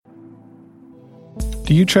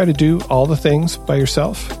Do you try to do all the things by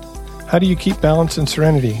yourself? How do you keep balance and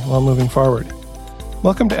serenity while moving forward?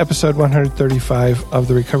 Welcome to episode 135 of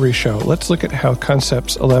The Recovery Show. Let's look at how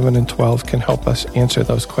concepts 11 and 12 can help us answer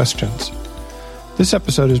those questions. This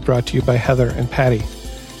episode is brought to you by Heather and Patty.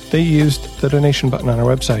 They used the donation button on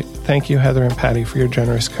our website. Thank you, Heather and Patty, for your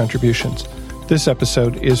generous contributions. This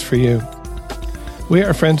episode is for you. We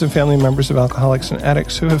are friends and family members of alcoholics and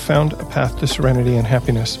addicts who have found a path to serenity and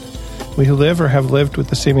happiness. We who live or have lived with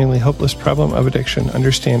the seemingly hopeless problem of addiction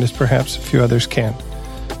understand as perhaps few others can.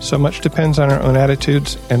 So much depends on our own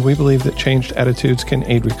attitudes, and we believe that changed attitudes can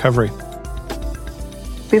aid recovery.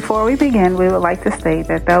 Before we begin, we would like to state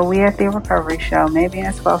that though we at The Recovery Show may be in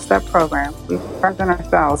a 12-step program, we present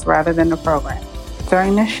ourselves rather than the program.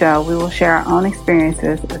 During this show, we will share our own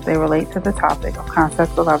experiences as they relate to the topic of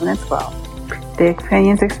Concepts 11 and 12. The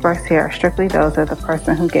opinions expressed here are strictly those of the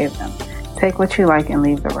person who gave them. Take what you like and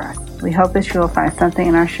leave the rest. We hope that you will find something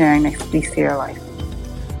in our sharing that speaks to your life.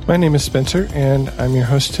 My name is Spencer, and I'm your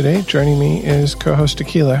host today. Joining me is co-host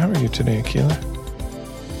Akila. How are you today,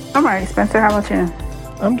 Akila? I'm all right, Spencer. How about you?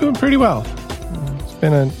 I'm doing pretty well. It's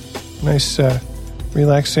been a nice,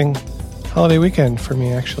 relaxing holiday weekend for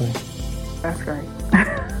me, actually. That's great.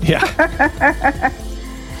 Yeah.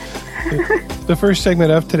 The first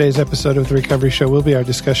segment of today's episode of The Recovery Show will be our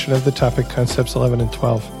discussion of the topic Concepts 11 and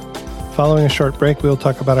 12. Following a short break, we'll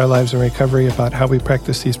talk about our lives in recovery, about how we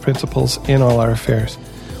practice these principles in all our affairs.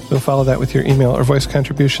 We'll follow that with your email or voice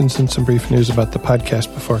contributions and some brief news about the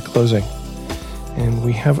podcast before closing. And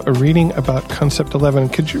we have a reading about Concept 11.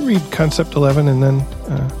 Could you read Concept 11 and then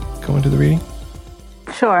go into the reading?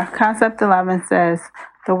 Sure. Concept 11 says,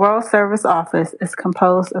 the World Service Office is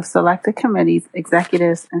composed of selected committees,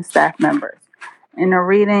 executives, and staff members. And the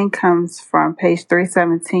reading comes from page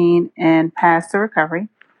 317 in Paths to Recovery.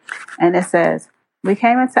 And it says, we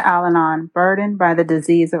came into Al-Anon burdened by the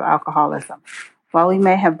disease of alcoholism. While we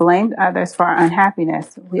may have blamed others for our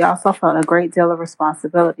unhappiness, we also felt a great deal of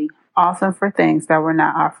responsibility, often for things that were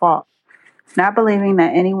not our fault. Not believing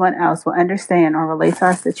that anyone else will understand or relate to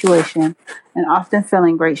our situation, and often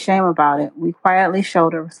feeling great shame about it, we quietly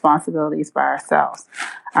shouldered responsibilities by ourselves.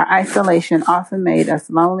 Our isolation often made us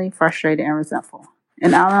lonely, frustrated, and resentful.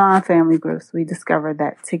 In Al-Anon family groups, we discovered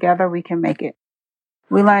that together we can make it.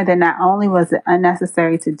 We learned that not only was it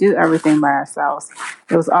unnecessary to do everything by ourselves,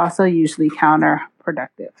 it was also usually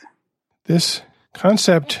counterproductive. This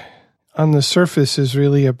concept on the surface is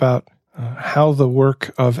really about how the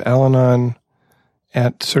work of Al-Anon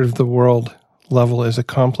at sort of the world level is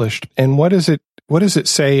accomplished. And what does it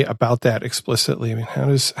say about that explicitly? I mean,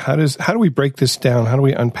 how do we break this down? How do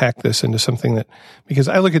we unpack this into something that, because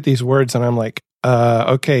I look at these words and I'm like,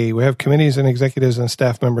 okay, we have committees and executives and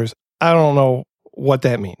staff members. I don't know what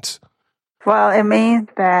that means. Well, it means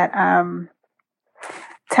that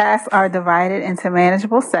tasks are divided into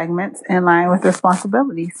manageable segments in line with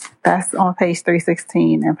responsibilities. That's on page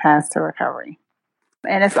 316 in Paths to Recovery.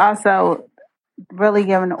 And it's also really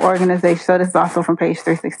given the organization, so this is also from page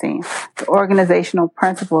 316, the organizational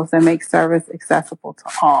principles that make service accessible to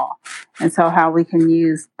all. And so how we can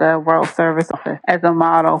use the World Service Office as a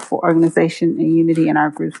model for organization and unity in our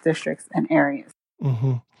groups, districts, and areas.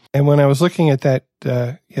 Mm-hmm. And when I was looking at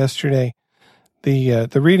that yesterday, the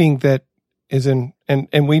reading that is in,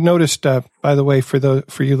 and we noticed, by the way, for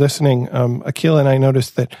you listening, Akila and I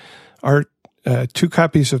noticed that our two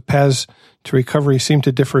copies of Paths to Recovery seem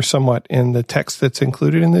to differ somewhat in the text that's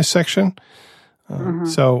included in this section.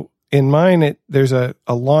 So in mine, there's a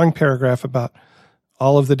long paragraph about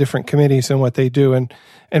all of the different committees and what they do.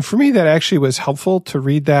 And for me, that actually was helpful to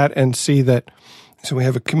read that and see that. So we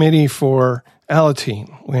have a committee for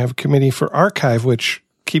Alateen. We have a committee for Archive, which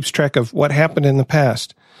keeps track of what happened in the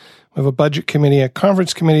past. We have a budget committee, a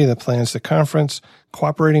conference committee that plans the conference,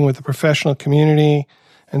 cooperating with the professional community,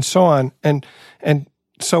 and so on. And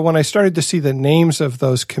so when I started to see the names of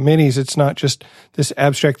those committees, it's not just this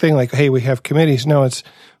abstract thing like, hey, we have committees. No, it's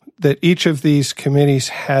that each of these committees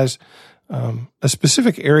has a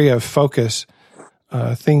specific area of focus,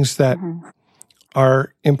 things that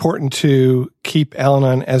are important to keep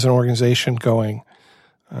Al-Anon as an organization going.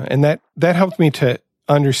 And that helped me to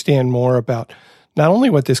understand more about not only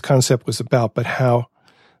what this concept was about, but how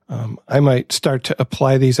I might start to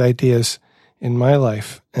apply these ideas in my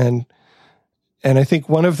life. And I think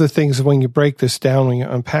one of the things when you break this down, when you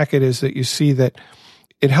unpack it, is that you see that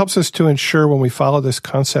it helps us to ensure when we follow this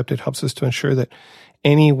concept, it helps us to ensure that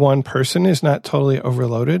any one person is not totally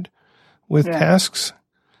overloaded with tasks.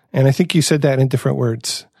 And I think you said that in different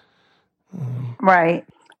words. Right.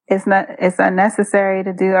 It's unnecessary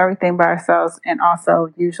to do everything by ourselves and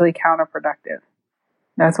also usually counterproductive.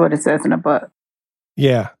 That's what it says in the book.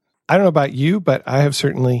 Yeah. I don't know about you, but I have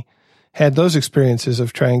certainly had those experiences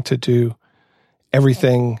of trying to do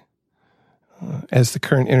everything, as the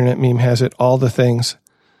current internet meme has it, all the things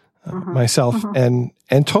myself, and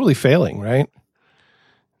totally failing, right?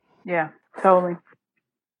 Yeah, totally.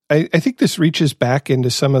 I think this reaches back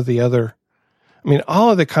into some of the other, I mean,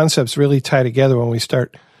 all of the concepts really tie together when we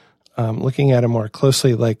start looking at them more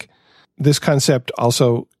closely. Like this concept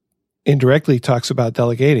also indirectly talks about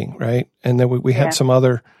delegating, right? And then we had some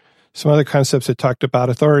other concepts that talked about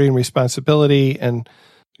authority and responsibility and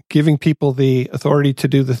giving people the authority to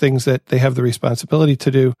do the things that they have the responsibility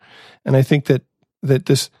to do. And I think that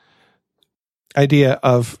this idea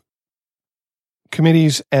of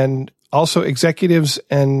committees and also executives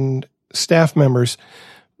and staff members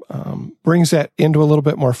brings that into a little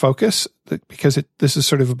bit more focus, because this is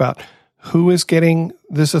sort of about who is getting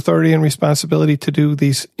this authority and responsibility to do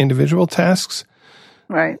these individual tasks.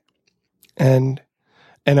 Right. And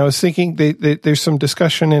I was thinking there's some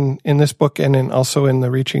discussion in this book and also in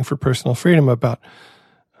the Reaching for Personal Freedom about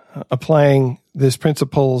applying these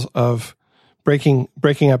principles of breaking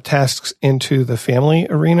up tasks into the family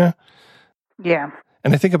arena. Yeah.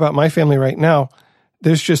 And I think about my family right now.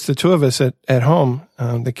 There's just the two of us at home.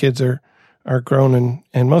 The kids are grown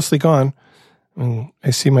and mostly gone.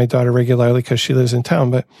 I see my daughter regularly because she lives in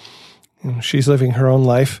town, but she's living her own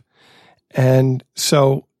life. And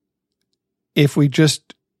so if we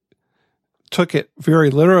just took it very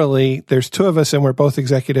literally, there's two of us and we're both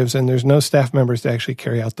executives and there's no staff members to actually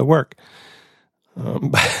carry out the work.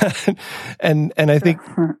 And I think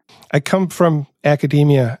I come from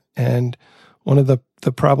academia, and one of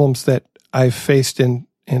the problems that I've faced in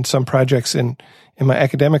some projects in my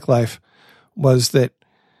academic life was that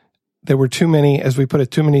there were too many, as we put it,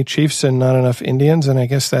 too many chiefs and not enough Indians. And I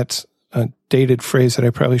guess that's a dated phrase that I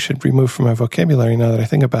probably should remove from my vocabulary now that I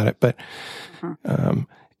think about it. But,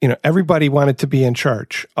 everybody wanted to be in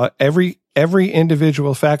charge. Every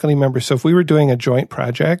individual faculty member. So if we were doing a joint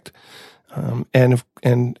project, and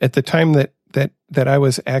at the time that I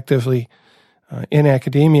was actively in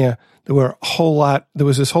academia, there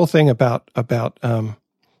was this whole thing about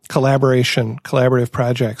collaborative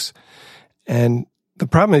projects. And the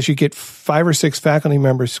problem is you get 5 or 6 faculty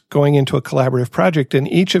members going into a collaborative project,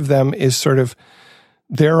 and each of them is sort of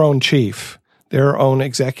their own chief, their own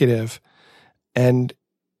executive. And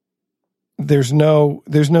there's no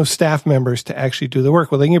staff members to actually do the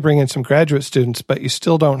work. Well, then you bring in some graduate students, but you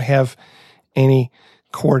still don't have any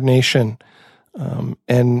coordination.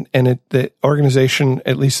 The organization,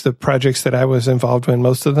 at least the projects that I was involved in,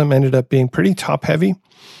 most of them ended up being pretty top heavy.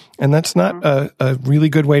 And that's not a really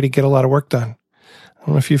good way to get a lot of work done. I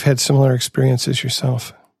don't know if you've had similar experiences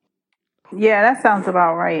yourself. Yeah, that sounds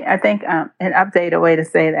about right. I think an updated way to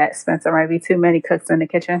say that, Spencer, might be too many cooks in the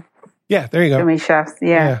kitchen. Yeah, there you go. Too many chefs.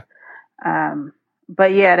 Yeah.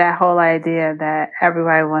 But yeah, that whole idea that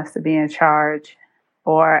everybody wants to be in charge,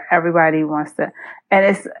 or everybody wants to,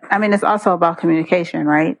 and it's also about communication,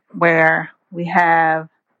 right? Where we have,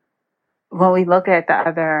 when we look at the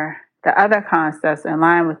other concepts in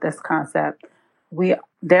line with this concept,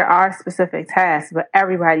 there are specific tasks, but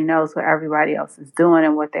everybody knows what everybody else is doing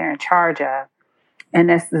and what they're in charge of. And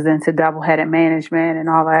this is into double-headed management and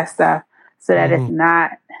all that stuff. So that it's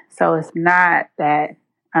not that,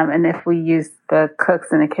 and if we use the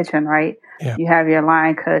cooks in the kitchen, right? Yeah. You have your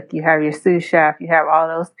line cook, you have your sous chef, you have all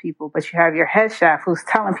those people, but you have your head chef who's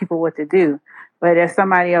telling people what to do. But if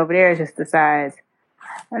somebody over there just decides,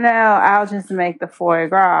 no, I'll just make the foie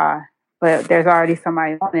gras, but there's already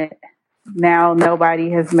somebody on it. Now nobody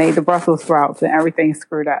has made the Brussels sprouts and everything's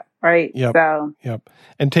screwed up, right? Yep. So,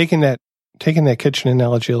 And taking that kitchen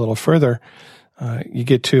analogy a little further, you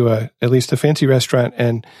get to at least a fancy restaurant,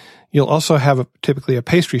 and you'll also have typically a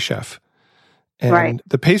pastry chef. And right.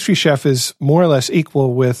 The pastry chef is more or less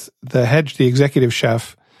equal with the executive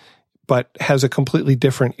chef, but has a completely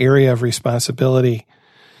different area of responsibility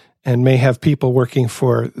and may have people working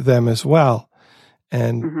for them as well.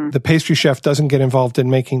 And the pastry chef doesn't get involved in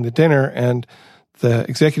making the dinner, and the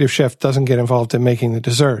executive chef doesn't get involved in making the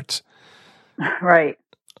desserts. Right.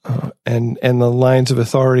 And the lines of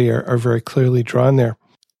authority are very clearly drawn there.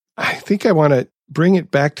 I think I want to bring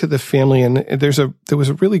it back to the family, and there was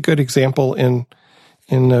a really good example in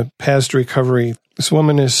the Paths to Recovery. This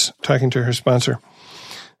woman is talking to her sponsor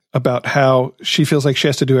about how she feels like she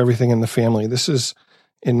has to do everything in the family. This is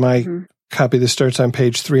in my copy. This starts on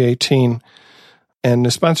page 318. And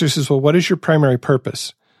the sponsor says, well, what is your primary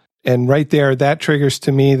purpose? And right there, that triggers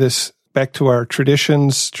to me this back to our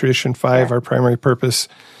traditions, tradition 5, our primary purpose,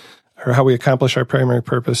 or how we accomplish our primary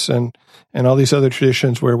purpose, and all these other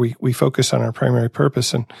traditions where we focus on our primary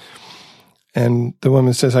purpose. And And the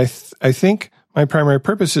woman says, I think my primary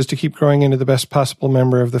purpose is to keep growing into the best possible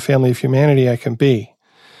member of the family of humanity I can be.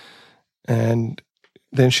 And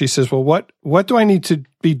then she says, well, what do I need to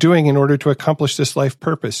be doing in order to accomplish this life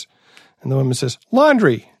purpose? And the woman says,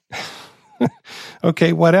 laundry.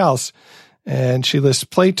 Okay, what else? And she lists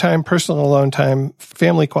playtime, personal alone time,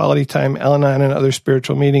 family quality time, Al-Anon and other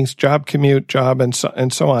spiritual meetings, job commute, job, and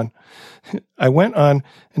so on. I went on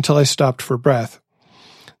until I stopped for breath.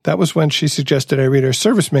 That was when she suggested I read her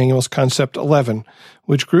service manual's Concept 11,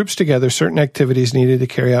 which groups together certain activities needed to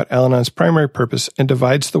carry out Al-Anon's primary purpose and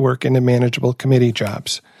divides the work into manageable committee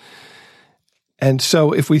jobs. And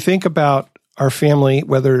so if we think about our family,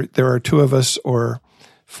 whether there are 2 of us or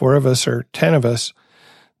 4 of us or 10 of us,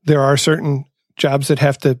 there are certain jobs that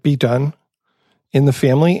have to be done in the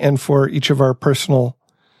family and for each of our personal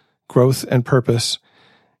growth and purpose.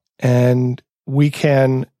 And we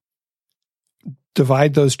can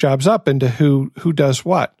divide those jobs up into who does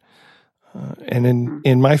what. And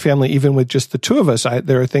in my family, even with just the 2 of us,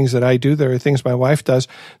 there are things that I do. There are things my wife does.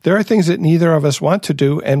 There are things that neither of us want to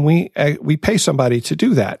do, and we pay somebody to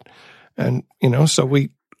do that. And so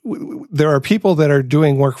there are people that are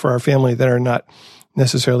doing work for our family that are not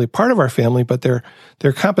necessarily part of our family, but they're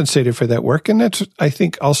compensated for that work. And that's, I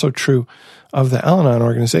think, also true of the Al-Anon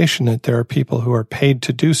organization, that there are people who are paid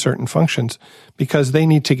to do certain functions because they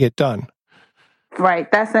need to get done.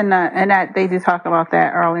 Right. That's and that they do talk about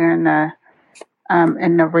that earlier in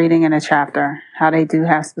the reading in the chapter, how they do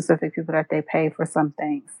have specific people that they pay for some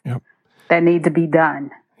things that need to be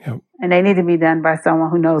done. Yep. And they need to be done by someone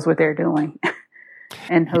who knows what they're doing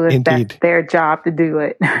and that's their job to do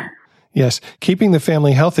it. Yes. Keeping the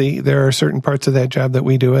family healthy, there are certain parts of that job that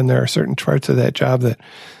we do, and there are certain parts of that job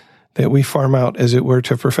that we farm out, as it were,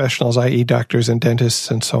 to professionals, i.e. doctors and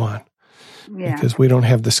dentists and so on. Yeah. Because we don't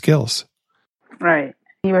have the skills. Right.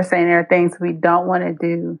 You were saying there are things we don't want to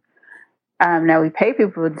do that we pay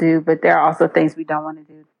people to do, but there are also things we don't want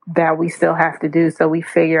to do that we still have to do. So we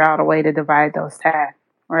figure out a way to divide those tasks,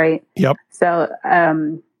 right? Yep. So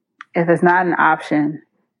if it's not an option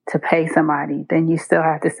to pay somebody, then you still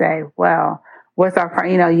have to say, well, what's our,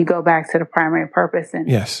 you go back to the primary purpose and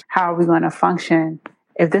how are we going to function?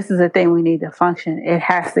 If this is a thing we need to function, it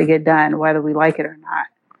has to get done whether we like it or not.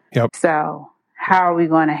 Yep. So how are we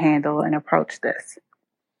going to handle and approach this?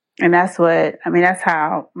 And that's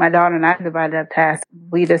how my daughter and I divided up tasks.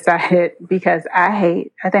 We decided, because I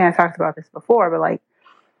think I talked about this before, but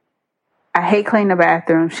I hate cleaning the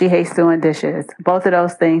bathroom. She hates doing dishes. Both of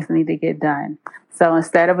those things need to get done. So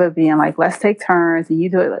instead of it being let's take turns and you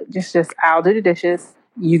do it, just I'll do the dishes,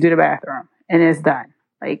 you do the bathroom, and it's done.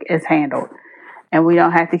 It's handled. And we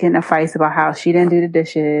don't have to get in a fight about how she didn't do the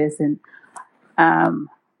dishes and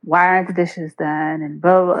why aren't the dishes done and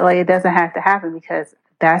blah, blah, blah. It doesn't have to happen because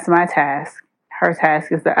that's my task. Her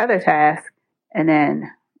task is the other task. And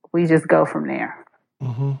then we just go from there.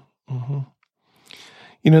 Mm-hmm. Mm-hmm.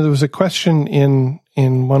 There was a question in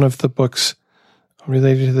one of the books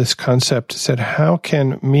related to this concept. It said, how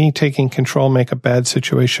can me taking control make a bad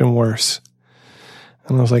situation worse?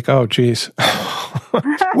 And I was like, oh, geez,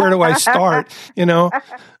 where do I start? And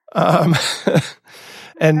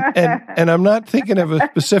I'm not thinking of a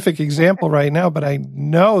specific example right now, but I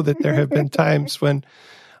know that there have been times when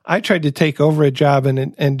I tried to take over a job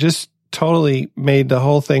and just totally made the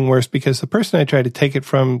whole thing worse because the person I tried to take it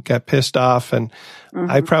from got pissed off, and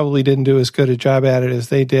I probably didn't do as good a job at it as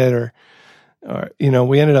they did, or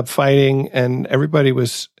we ended up fighting and everybody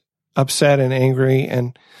was upset and angry,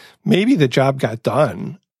 and maybe the job got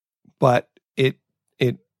done, but it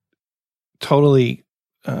totally,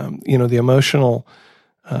 the emotional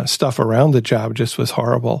stuff around the job just was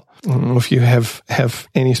horrible. I don't know if you have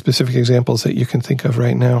any specific examples that you can think of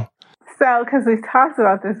right now. So, because we've talked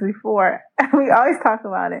about this before, we always talk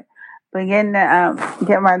about it, but getting to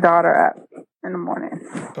get my daughter up in the morning.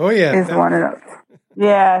 Oh, yeah. Is one of those.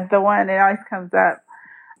 Yeah, the one that always comes up.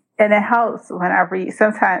 And it helps when I read.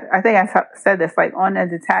 Sometimes, I think I said this, on the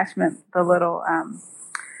detachment, the little,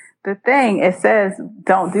 the thing, it says,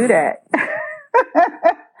 don't do that.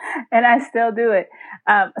 And I still do it.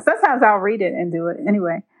 Sometimes I'll read it and do it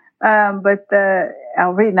anyway. But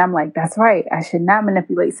I'll read and I'm like, that's right. I should not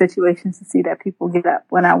manipulate situations to see that people get up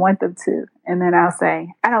when I want them to. And then I'll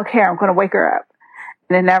say, I don't care. I'm going to wake her up.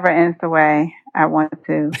 And it never ends the way I want it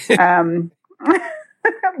to.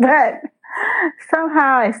 But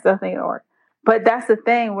somehow I still think it'll work. But that's the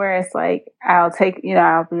thing where it's I'll take,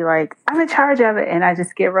 I'll be like, I'm in charge of it. And I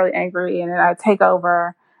just get really angry and then I take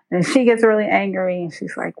over. And she gets really angry and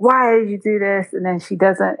she's like, why did you do this? And then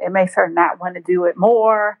it makes her not want to do it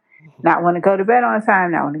more, not want to go to bed on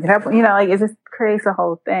time, not want to get up, it just creates a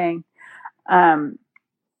whole thing.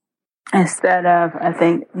 Instead of, I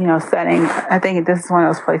think this is one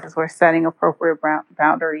of those places where setting appropriate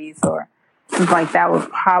boundaries or things like that would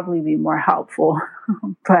probably be more helpful.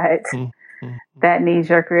 But that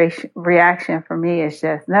knee-jerk reaction for me is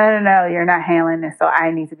just, no, you're not handling this, so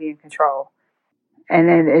I need to be in control. And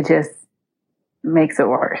then it just makes it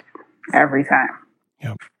worse every time.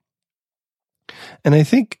 Yep. And I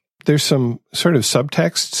think there's some sort of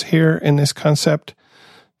subtexts here in this concept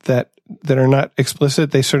that are not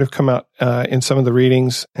explicit. They sort of come out in some of the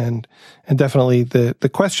readings, and definitely the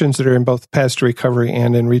questions that are in both Paths to Recovery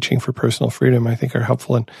and in Reaching for Personal Freedom, I think, are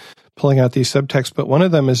helpful in pulling out these subtexts. But one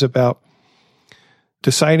of them is about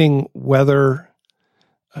deciding whether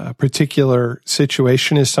a particular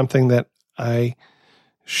situation is something that I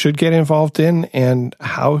should get involved in, and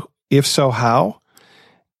how, if so, how.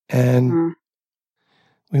 And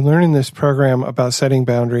we learn in this program about setting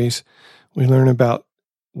boundaries. We learn about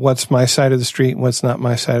what's my side of the street and what's not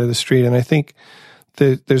my side of the street. And I think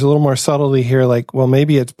there's a little more subtlety here, like, well,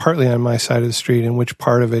 maybe it's partly on my side of the street, and which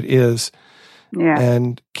part of it is. Yeah.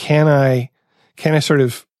 And can I sort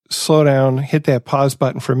of slow down, hit that pause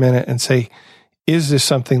button for a minute and say, is this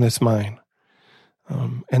something that's mine?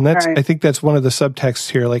 And that's, right. I think that's one of the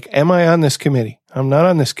subtexts here. Like, am I on this committee? I'm not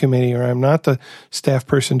on this committee, or I'm not the staff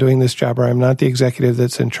person doing this job, or I'm not the executive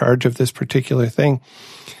that's in charge of this particular thing.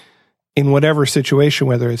 In whatever situation,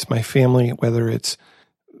 whether it's my family, whether it's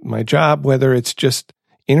my job, whether it's just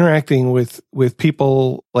interacting with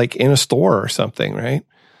people like in a store or something, right?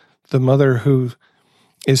 The mother who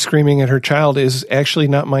is screaming at her child is actually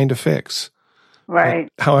not mine to fix. Right.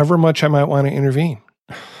 However much I might want to intervene.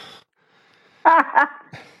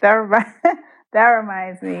 That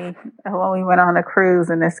reminds me of when we went on a cruise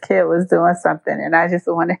and this kid was doing something, and I just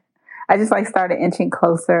started inching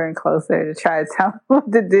closer and closer to try to tell him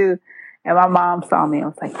what to do. And my mom saw me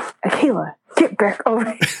and was like, Akila, get back over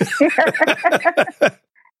here.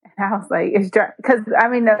 And I was like, because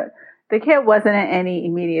the kid wasn't in any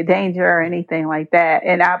immediate danger or anything like that.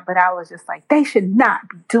 But I was just like, they should not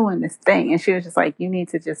be doing this thing. And she was just like, you need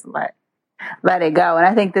to just let it go. And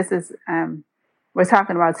I think this is, we're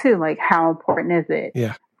talking about too, like, how important is it?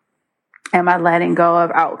 Yeah. Am I letting go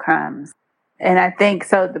of outcomes? And I think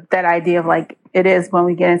so that idea of, like, it is when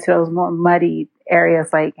we get into those more muddy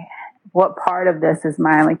areas, like, what part of this is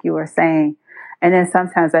mine, like you were saying. And then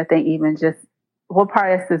sometimes I think even just what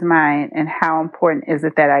part of this is mine, and how important is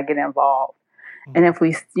it that I get involved? And if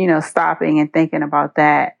we, stopping and thinking about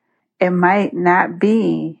that, it might not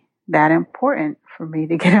be that important for me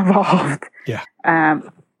to get involved. Yeah.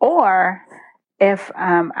 Or if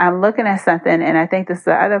I'm looking at something, and I think this is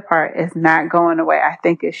the other part, is not going the way I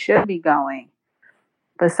think it should be going,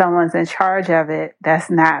 but someone's in charge of it, that's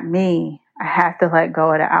not me. I have to let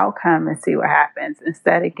go of the outcome and see what happens,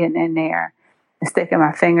 instead of getting in there and sticking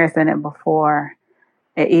my fingers in it before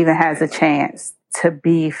it even has a chance to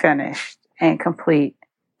be finished and complete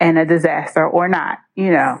and a disaster or not,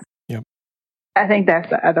 Yep. I think that's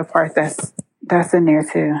the other part that's in there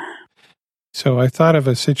too. So I thought of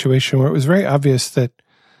a situation where it was very obvious that,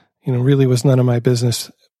 really was none of my business,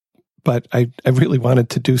 but I really wanted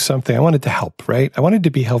to do something. I wanted to help, right? I wanted to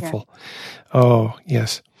be helpful. Yeah. Oh,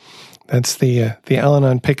 yes. That's the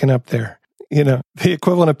Al-Anon picking up there. The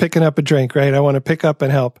equivalent of picking up a drink, right? I want to pick up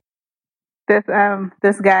and help. This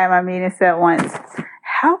guy in my meeting said once,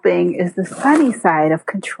 helping is the sunny side of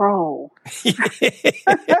control.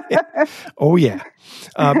 Oh, yeah.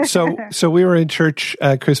 So we were in church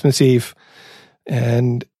Christmas Eve,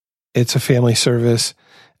 and it's a family service.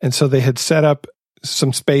 And so they had set up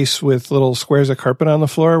some space with little squares of carpet on the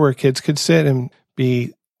floor where kids could sit and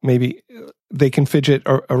be, maybe they can fidget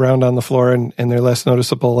around on the floor, and they're less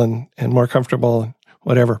noticeable and more comfortable and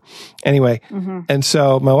whatever. Anyway, And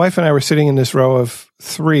so my wife and I were sitting in this row of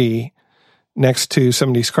 3 next to some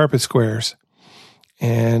of these carpet squares.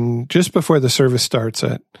 And just before the service starts,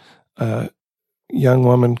 a young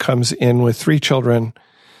woman comes in with 3 children,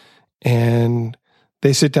 and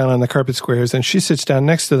they sit down on the carpet squares, and she sits down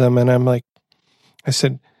next to them. And I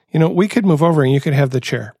said, we could move over and you could have the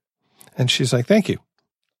chair. And she's like, thank you.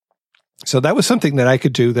 So that was something that I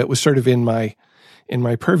could do that was sort of in my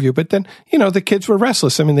purview. But then, the kids were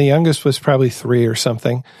restless. I mean, the youngest was probably 3 or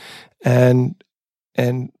something, and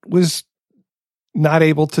was not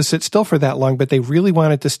able to sit still for that long, but they really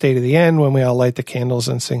wanted to stay to the end when we all light the candles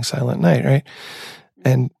and sing Silent Night, right?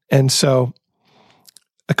 And so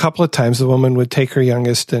a couple of times the woman would take her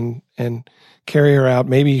youngest and carry her out.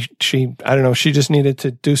 Maybe she just needed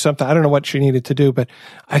to do something. I don't know what she needed to do, but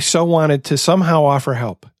I so wanted to somehow offer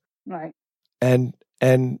help. Right. And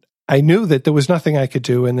I knew that there was nothing I could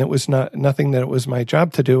do, and it was nothing that it was my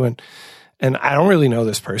job to do. and I don't really know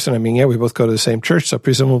this person. I mean, yeah, we both go to the same church, so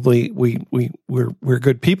presumably we're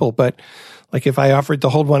good people. But like, if I offered to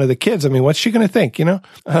hold one of the kids, I mean, what's she going to think?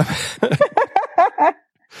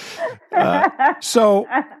 So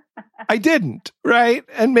I didn't, right?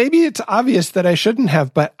 And maybe it's obvious that I shouldn't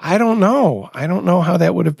have, but I don't know. I don't know how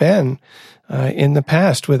that would have been in the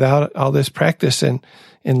past without all this practice and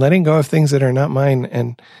letting go of things that are not mine,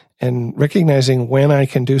 and recognizing when I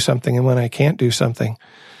can do something and when I can't do something,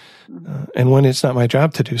 and when it's not my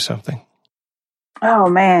job to do something. Oh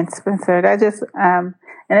man, Spencer, that just and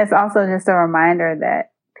it's also just a reminder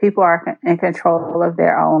that people are in control of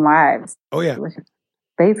their own lives. Oh yeah, which is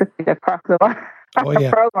basically the crux of our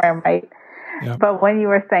program, right? Yeah. But when you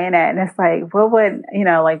were saying that, and it's like, what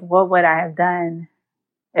would I have done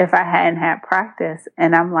if I hadn't had practice?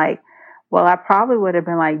 And I'm like, well, I probably would have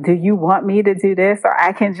been like, do you want me to do this, or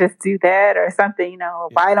I can just do that, or something, or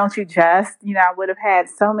why don't you just, I would have had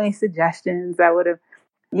so many suggestions. I would have,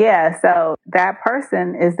 so that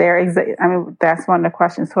person is their, that's one of the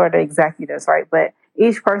questions for the executives, right? But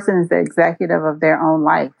each person is the executive of their own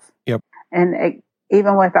life. Yep. And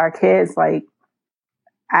even with our kids, like,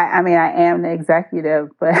 I am the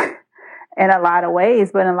executive, but in a lot of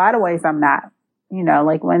ways I'm not.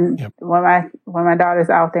 Like when my daughter's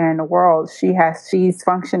out there in the world, she's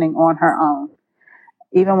functioning on her own.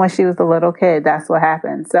 Even when she was a little kid, that's what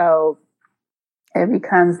happened. So it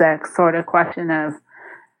becomes that sort of question of,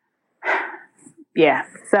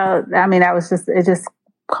 So it just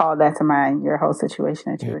called that to mind, your whole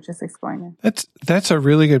situation that you were just explaining. That's a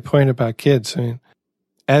really good point about kids. I mean,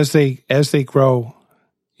 as they grow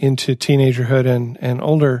into teenagerhood and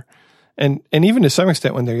older, and even to some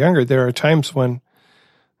extent when they're younger, there are times when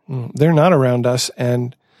they're not around us.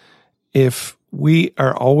 And if we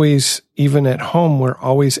are always, even at home, we're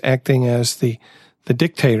always acting as the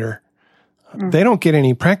dictator, they don't get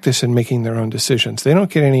any practice in making their own decisions. They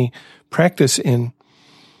don't get any practice in,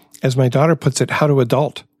 as my daughter puts it, how to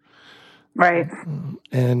adult. Right.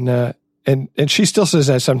 And she still says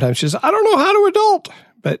that sometimes. She says, I don't know how to adult,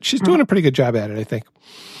 but she's doing a pretty good job at it, I think.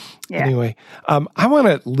 Yeah. Anyway, I want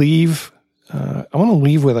to leave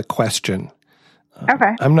with a question.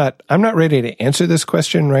 Okay. I'm not ready to answer this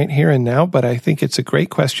question right here and now, but I think it's a great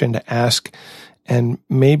question to ask, and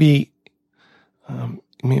maybe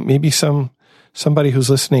somebody who's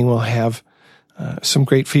listening will have some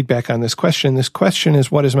great feedback on this question. This question is,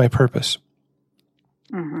 what is my purpose?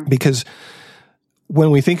 Mm-hmm. Because when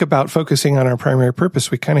we think about focusing on our primary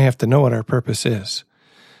purpose, we kind of have to know what our purpose is.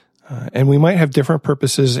 And we might have different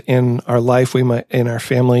purposes in our life, in our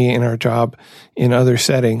family, in our job, in other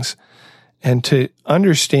settings. And to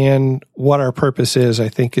understand what our purpose is, I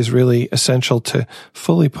think, is really essential to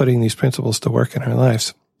fully putting these principles to work in our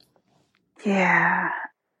lives. Yeah.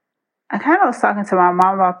 I kind of was talking to my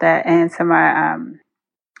mom about that, and to my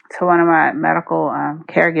to one of my medical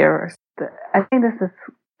caregivers. I think this is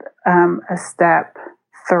a step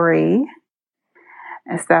 3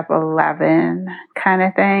 and step 11 kind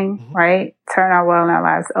of thing, right? Turn our will and our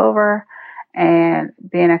lives over, and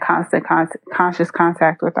be in a constant conscious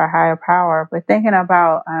contact with our higher power. But thinking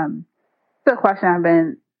about the question I've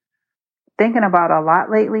been thinking about a lot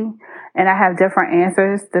lately, and I have different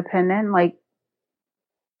answers depending. Like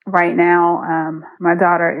right now, my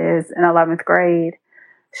daughter is in 11th grade.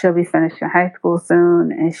 She'll be finishing high school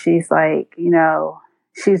soon, and she's like,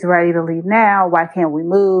 she's ready to leave now. Why can't we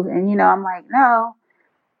move? And I'm like, no.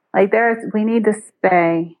 Like we need to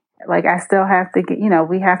stay. Like I still have to get,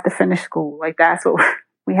 we have to finish school. Like that's what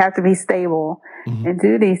we have to be stable and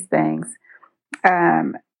do these things.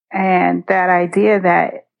 And that idea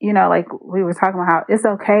that, like we were talking about how it's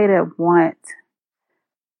okay to want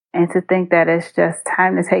and to think that it's just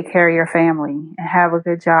time to take care of your family and have a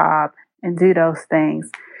good job and do those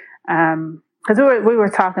things. Because we were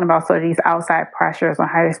talking about sort of these outside pressures on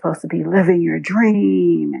how you're supposed to be living your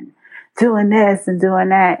dream and doing this and doing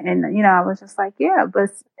that. And, I was just like, yeah, but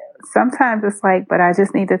sometimes it's like, but I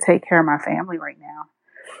just need to take care of my family right now.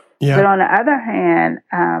 Yeah. But on the other hand,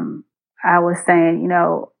 I was saying,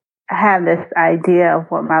 I have this idea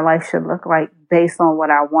of what my life should look like based on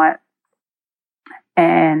what I want.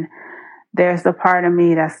 And there's the part of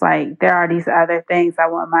me that's like, there are these other things I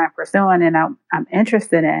wouldn't mind pursuing and I'm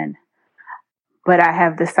interested in, but I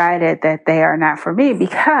have decided that they are not for me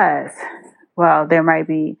because, well,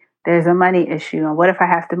 there's a money issue, and what if I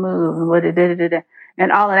have to move,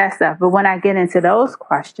 and all of that stuff. But when I get into those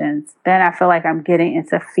questions, then I feel like I'm getting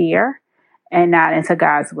into fear and not into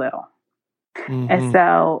God's will. And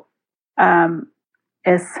so,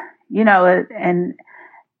 it's, and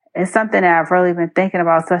it's something that I've really been thinking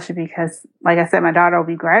about, especially because, like I said, my daughter will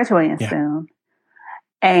be graduating soon.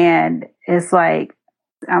 And it's like,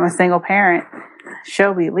 I'm a single parent.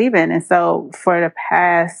 She'll be leaving. And so for the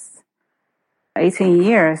past 18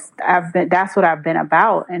 years, that's what I've been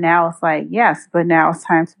about. And now it's like, yes, but now it's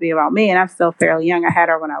time to be about me. And I'm still fairly young. I had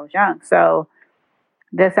her when I was young. So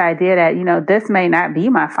this idea that, you know, this may not be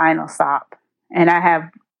my final stop. And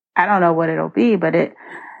I don't know what it'll be, but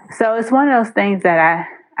so it's one of those things that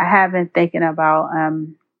I have been thinking about,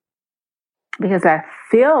 because I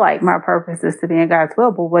feel like my purpose is to be in God's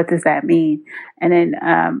will, but what does that mean? And then,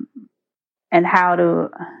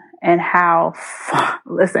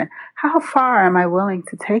 how far am I willing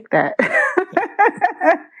to take that?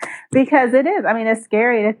 Because it is, I mean, it's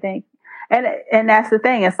scary to think. And that's the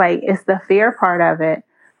thing. It's like, it's the fear part of it.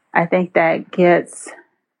 I think that gets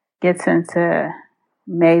into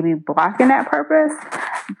maybe blocking that purpose.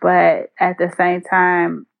 But at the same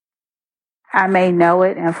time, I may know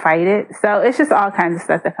it and fight it. So it's just all kinds of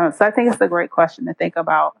stuff that comes. So I think it's a great question to think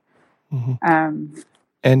about. Mm-hmm.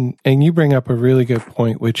 And you bring up a really good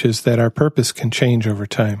point, which is that our purpose can change over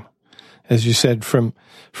time. As you said, from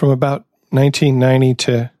about 1990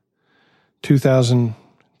 to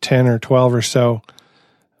 2010 or 12 or so,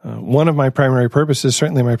 one of my primary purposes,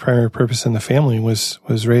 certainly my primary purpose in the family, was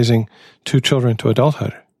raising 2 children to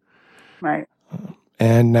adulthood. Right.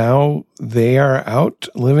 And now they are out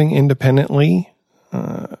living independently.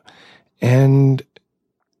 And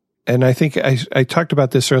I think I talked about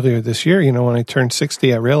this earlier this year. You know, when I turned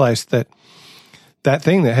 60, I realized that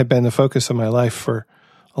thing that had been the focus of my life for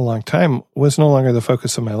a long time was no longer the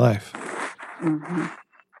focus of my life. Mm-hmm.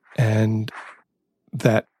 And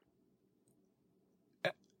that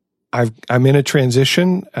I'm in a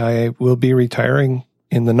transition. I will be retiring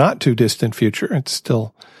in the not too distant future. It's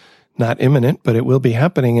still not imminent, but it will be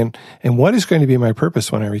happening. And what is going to be my purpose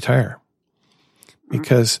when I retire?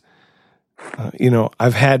 Because,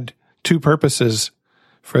 I've had 2 purposes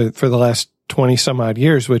for the last 20 some odd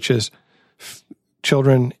years, which is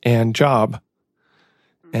children and job.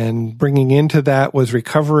 And bringing into that was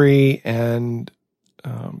recovery and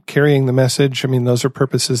carrying the message. I mean, those are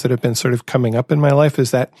purposes that have been sort of coming up in my life.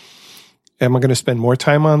 Am I going to spend more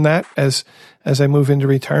time on that as I move into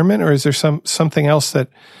retirement, or is there something else that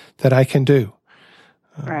I can do,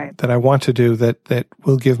 right, that I want to do that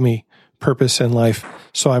will give me purpose in life?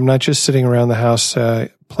 So I'm not just sitting around the house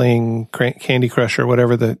playing Candy Crush or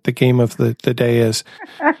whatever the game of the day is,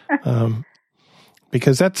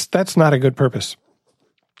 because that's not a good purpose.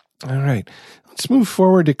 All right. Let's move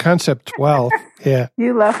forward to concept 12. Yeah.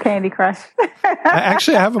 You love Candy Crush.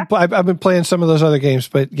 I've been playing some of those other games,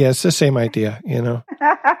 but yeah, it's the same idea, you know.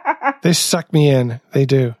 They suck me in. They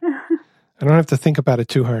do. I don't have to think about it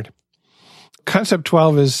too hard. Concept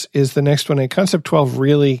 12 is the next one. And concept 12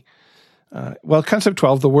 really, concept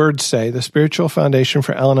 12, the words say, the spiritual foundation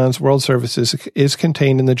for Al-Anon's world services is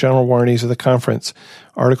contained in the general warranties of the conference,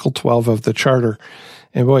 Article 12 of the Charter.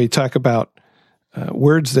 And boy, you talk about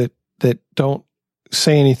words that don't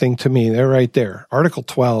say anything to me. They're right there. Article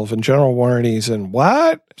 12 and general warranties and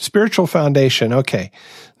what? Spiritual foundation. Okay.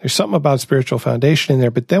 There's something about spiritual foundation in there,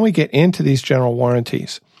 but then we get into these general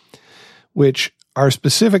warranties, which are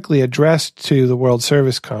specifically addressed to the World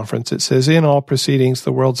Service Conference. It says, in all proceedings,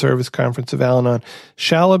 the World Service Conference of Al-Anon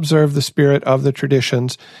shall observe the spirit of the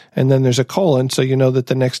traditions. And then there's a colon, so you know that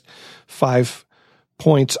the next 5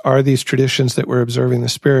 points are these traditions that we're observing the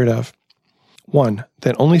spirit of. 1,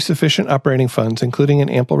 that only sufficient operating funds, including an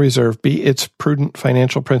ample reserve, be its prudent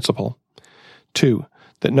financial principle. 2,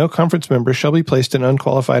 that no conference member shall be placed in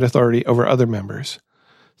unqualified authority over other members.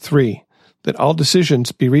 3, that all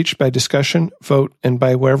decisions be reached by discussion, vote, and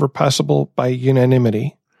by wherever possible by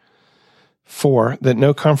unanimity. 4, that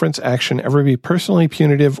no conference action ever be personally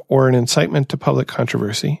punitive or an incitement to public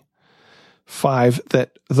controversy. 5,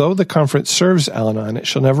 that though the conference serves Al-Anon, it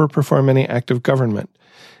shall never perform any act of government,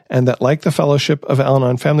 and that like the fellowship of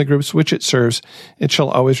Al-Anon family groups which it serves, it shall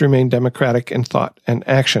always remain democratic in thought and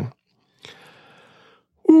action.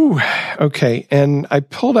 Ooh, okay. And I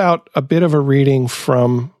pulled out a bit of a reading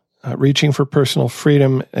from Reaching for Personal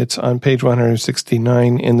Freedom. It's on page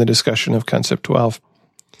 169 in the discussion of Concept 12.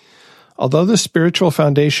 Although the spiritual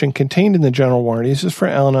foundation contained in the general warranties is for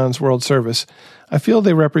Al-Anon's world service, I feel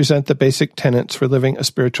they represent the basic tenets for living a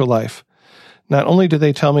spiritual life. Not only do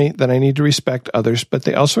they tell me that I need to respect others, but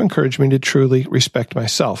they also encourage me to truly respect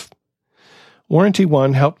myself. Warranty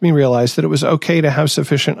 1 helped me realize that it was okay to have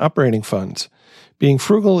sufficient operating funds. Being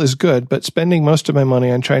frugal is good, but spending most of my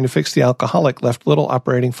money on trying to fix the alcoholic left little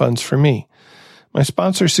operating funds for me. My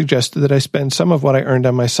sponsor suggested that I spend some of what I earned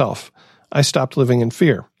on myself. I stopped living in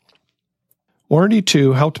fear. Warranty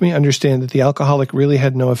 2 helped me understand that the alcoholic really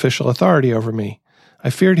had no official authority over me. I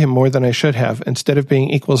feared him more than I should have. Instead of being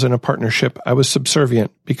equals in a partnership, I was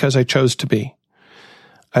subservient because I chose to be.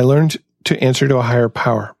 I learned to answer to a higher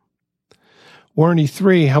power. Warranty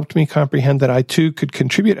 3 helped me comprehend that I too could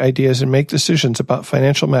contribute ideas and make decisions about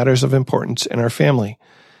financial matters of importance in our family.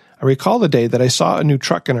 I recall the day that I saw a new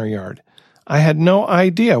truck in our yard. I had no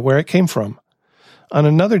idea where it came from. On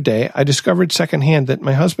another day, I discovered secondhand that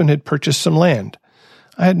my husband had purchased some land.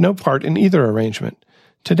 I had no part in either arrangement.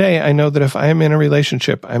 Today, I know that if I am in a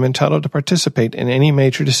relationship, I am entitled to participate in any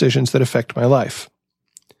major decisions that affect my life.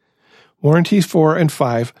 Warranties 4 and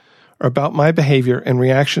 5 are about my behavior and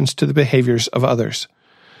reactions to the behaviors of others.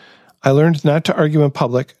 I learned not to argue in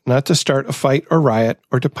public, not to start a fight or riot,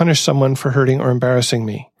 or to punish someone for hurting or embarrassing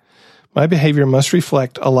me. My behavior must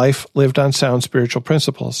reflect a life lived on sound spiritual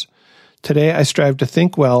principles. Today, I strive to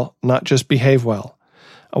think well, not just behave well.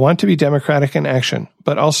 I want to be democratic in action,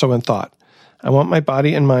 but also in thought. I want my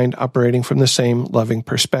body and mind operating from the same loving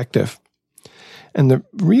perspective. And the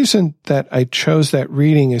reason that I chose that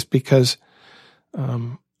reading is because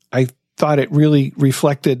I thought it really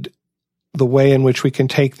reflected the way in which we can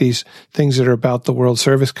take these things that are about the World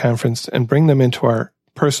Service Conference and bring them into our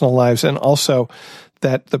personal lives, and also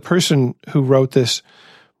that the person who wrote this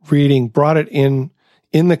reading brought it in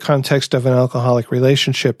the context of an alcoholic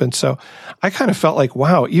relationship. And so I kind of felt like,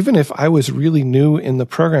 wow, even if I was really new in the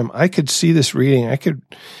program, I could see this reading. I could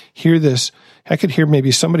hear this. I could hear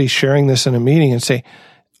maybe somebody sharing this in a meeting and say,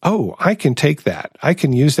 oh, I can take that. I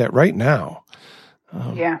can use that right now.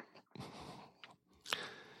 Yeah.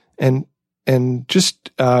 And just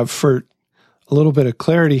for a little bit of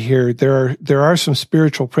clarity here, there are some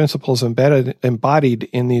spiritual principles embodied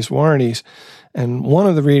in these warranties. And one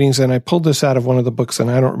of the readings, and I pulled this out of one of the books, and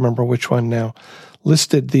I don't remember which one now,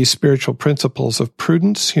 listed these spiritual principles of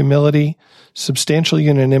prudence, humility, substantial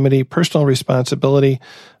unanimity, personal responsibility,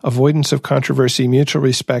 avoidance of controversy, mutual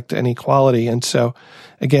respect, and equality. And so,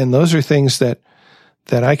 again, those are things that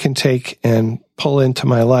I can take and pull into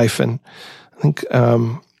my life. And I think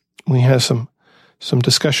we have some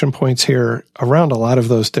discussion points here around a lot of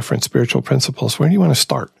those different spiritual principles. Where do you want to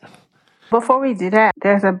start? Before we do that,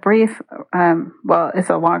 there's a brief, it's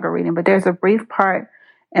a longer reading, but there's a brief part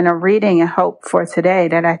in a reading and hope for today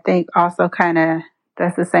that I think also kind of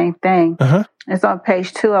does the same thing. Uh-huh. It's on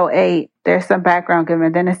page 208. There's some background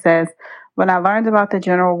given. Then it says, when I learned about the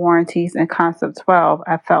general warranties in Concept 12,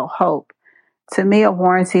 I felt hope. To me, a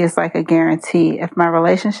warranty is like a guarantee. If my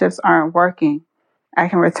relationships aren't working, I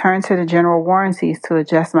can return to the general warranties to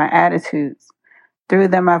adjust my attitudes. Through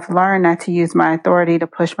them, I've learned not to use my authority to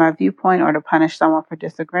push my viewpoint or to punish someone for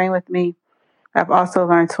disagreeing with me. I've also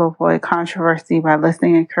learned to avoid controversy by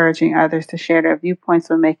listening and encouraging others to share their viewpoints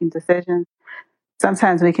when making decisions.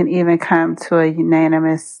 Sometimes we can even come to a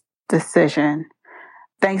unanimous decision.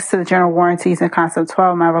 Thanks to the general warranties in Concept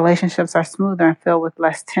 12, my relationships are smoother and filled with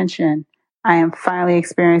less tension. I am finally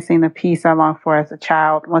experiencing the peace I longed for as a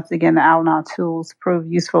child. Once again, the Al-Anon tools prove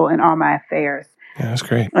useful in all my affairs. Yeah, that's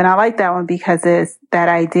great. And I like that one because it's that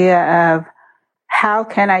idea of how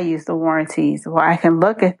can I use the warranties? Well, I can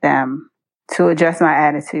look at them to adjust my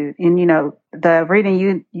attitude. And, the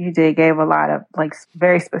reading you did gave a lot of like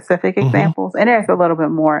very specific examples. And there's a little bit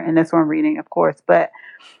more in this one reading, of course, but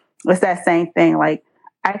it's that same thing. Like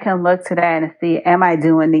I can look to that and see, am I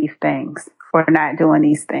doing these things or not doing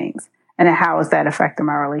these things? And then how is that affecting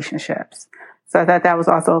my relationships? So I thought that was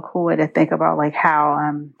also a cool way to think about like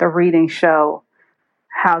how the readings show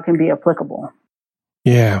how it can be applicable.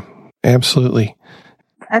 Yeah, absolutely.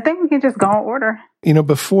 I think we can just go in order.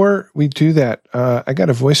 Before we do that, I got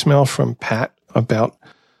a voicemail from Pat about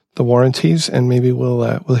the warranties, and maybe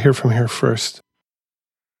we'll hear from her first.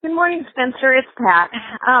 Good morning, Spencer. It's Pat.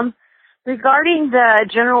 Regarding the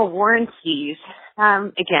general warranties,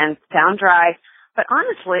 again, sound dry, but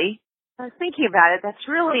honestly, I was thinking about it. That's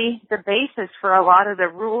really the basis for a lot of the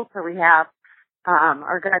rules that we have,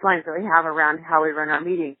 or guidelines that we have around how we run our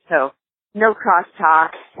meetings. So, no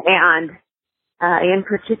crosstalk, and in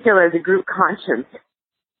particular, the group conscience.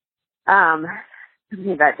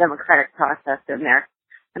 Something about democratic process in there.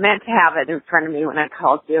 I meant to have it in front of me when I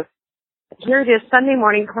called you. Here it is, Sunday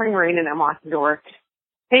morning, pouring rain, and I'm walking to work.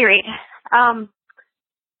 At any rate, that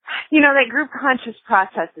group conscious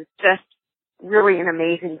process is just really an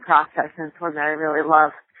amazing process, and it's one that I really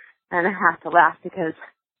love. And I have to laugh because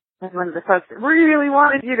as one of the folks that really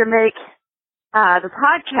wanted you to make the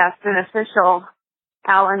podcast an official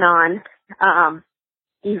Al-Anon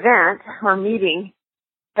event or meeting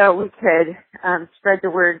so we could spread the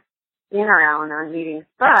word in our Al-Anon meetings.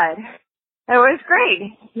 But it was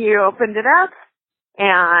great. You opened it up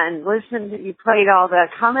and listened. You played all the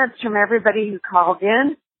comments from everybody who called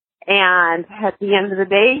in. And at the end of the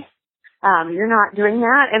day, you're not doing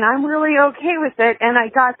that, and I'm really okay with it. And I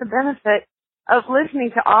got the benefit of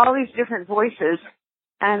listening to all these different voices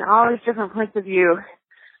and all these different points of view,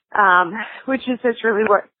 which is just really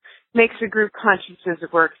what makes the group consciousness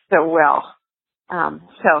work so well.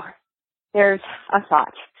 So there's a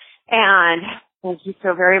thought. And thank you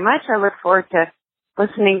so very much. I look forward to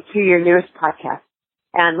listening to your newest podcast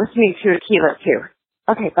and listening to Akila too.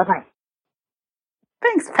 Okay, bye-bye.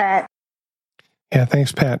 Thanks, Pat. Yeah,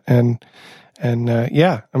 thanks, Pat. And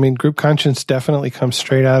yeah, I mean, group conscience definitely comes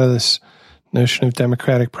straight out of this notion of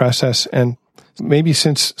democratic process. And maybe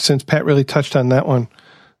since Pat really touched on that one,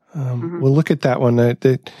 we'll look at that one.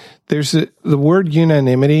 There's the word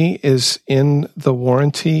unanimity is in the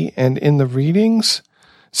warranty and in the readings.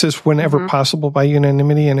 It says whenever possible by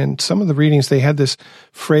unanimity. And in some of the readings, they had this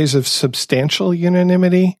phrase of substantial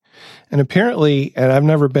unanimity. And apparently, and I've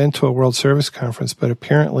never been to a World Service Conference, but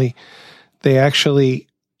apparently they actually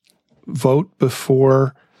vote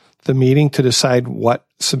before the meeting to decide what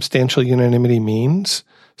substantial unanimity means.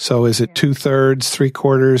 So is it 2/3,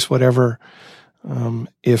 3/4, whatever?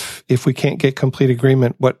 If we can't get complete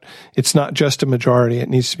agreement, it's not just a majority. It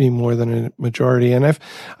needs to be more than a majority. And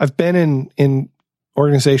I've been in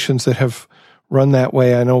organizations that have run that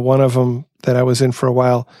way. I know one of them that I was in for a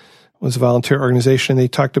while was a volunteer organization. They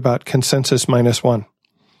talked about consensus -1.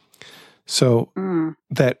 So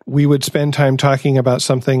that we would spend time talking about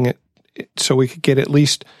something so we could get at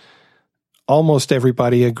least almost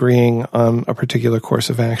everybody agreeing on a particular course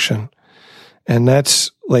of action. And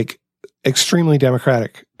that's like extremely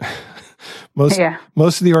democratic. Most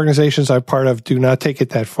of the organizations I'm part of do not take it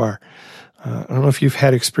that far. I don't know if you've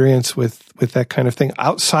had experience with that kind of thing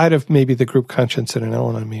outside of maybe the group conscience at an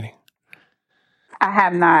Al-Anon meeting. I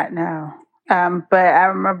have not, no. But I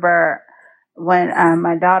remember when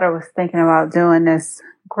my daughter was thinking about doing this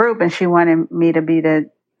group and she wanted me to be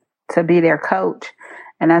their coach.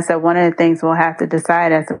 And I said, one of the things we'll have to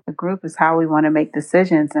decide as a group is how we want to make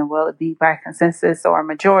decisions. And will it be by consensus or a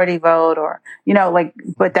majority vote or,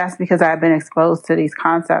 but that's because I've been exposed to these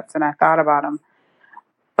concepts and I thought about them.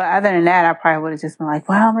 But other than that, I probably would have just been like,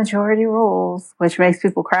 well, majority rules, which makes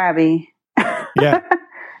people crabby. Yeah.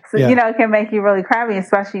 So, it can make you really crabby,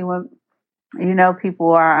 especially when,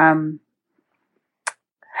 people are,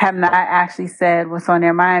 have not actually said what's on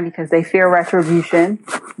their mind because they fear retribution,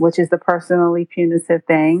 which is the personally punitive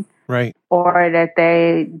thing. Right. Or that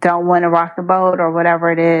they don't want to rock the boat or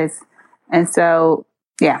whatever it is. And so,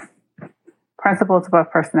 principles above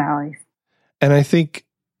personalities. And I think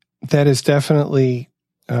that is definitely,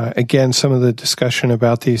 again, some of the discussion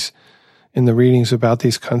about these in the readings about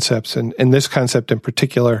these concepts, and this concept in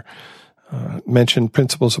particular mentioned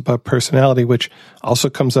principles above personality, which also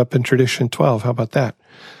comes up in Tradition 12. How about that?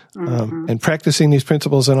 And practicing these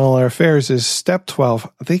principles in all our affairs is step 12.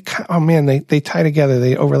 They tie together.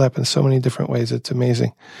 They overlap in so many different ways. It's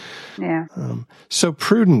amazing. Yeah. So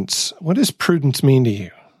prudence, what does prudence mean to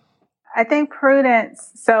you? I think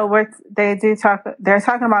prudence, they're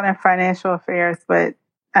talking about in financial affairs, but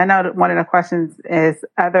I know that one of the questions is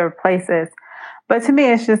other places. But to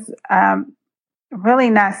me, it's just really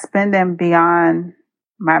not spending beyond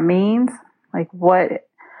my means, so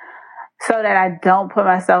that I don't put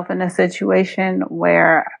myself in a situation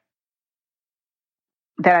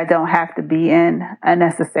that I don't have to be in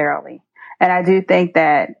unnecessarily. And I do think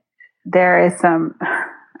that there is some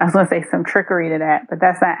trickery to that, but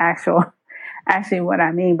that's not actually what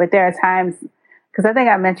I mean. But there are times, because I think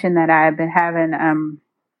I mentioned that I've been having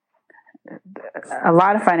a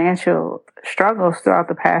lot of financial struggles throughout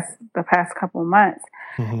the past couple of months.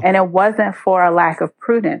 And it wasn't for a lack of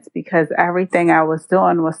prudence, because everything I was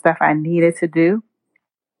doing was stuff I needed to do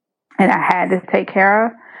and I had to take care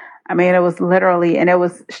of. I mean, it was literally, and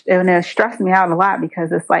it stressed me out a lot,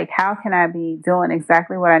 because it's like, how can I be doing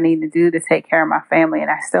exactly what I need to do to take care of my family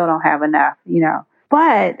and I still don't have enough,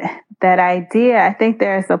 But that idea, I think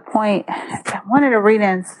there's a point, one of the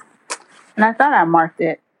readings, and I thought I marked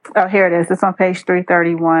it. Oh, here it is. It's on page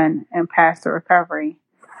 331 in Path to Recovery.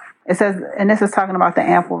 It says, and this is talking about the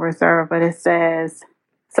ample reserve, but it says,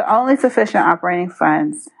 so only sufficient operating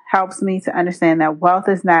funds helps me to understand that wealth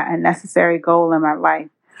is not a necessary goal in my life.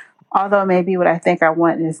 Although maybe what I think I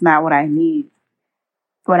want is not what I need.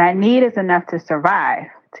 What I need is enough to survive,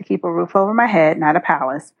 to keep a roof over my head, not a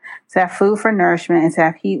palace, to have food for nourishment, and to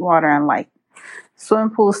have heat, water, and light.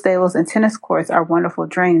 Swimming pools, stables, and tennis courts are wonderful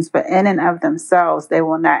dreams, but in and of themselves, they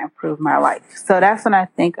will not improve my life. So that's when I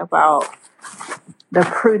think about the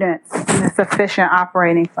prudence and the sufficient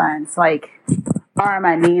operating funds. Like, are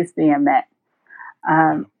my needs being met?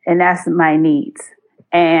 And that's my needs.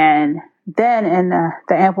 And then in the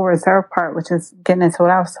ample reserve part, which is getting into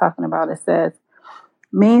what I was talking about, it says,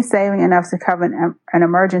 means saving enough to cover an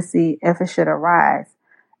emergency if it should arise.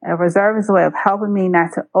 A reserve is a way of helping me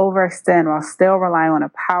not to overextend while still relying on a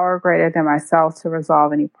power greater than myself to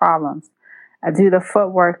resolve any problems. I do the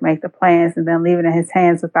footwork, make the plans, and then leave it in his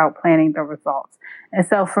hands without planning the results. And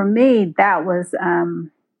so for me, that was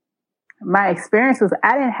my experience was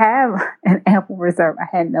I didn't have an ample reserve.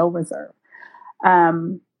 I had no reserve.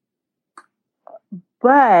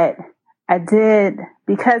 But I did,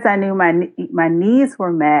 because I knew my needs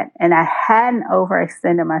were met and I hadn't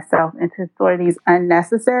overextended myself into sort of these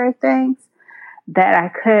unnecessary things, that I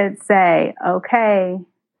could say, okay,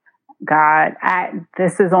 God,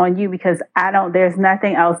 this is on you, because there's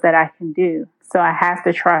nothing else that I can do. So I have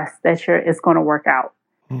to trust that it's going to work out.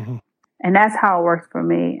 Mm-hmm. And that's how it works for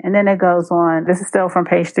me. And then it goes on. This is still from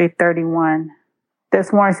page 331.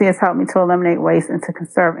 This warranty has helped me to eliminate waste and to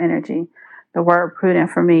conserve energy. The word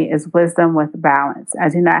prudent for me is wisdom with balance. I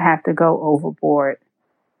do not have to go overboard,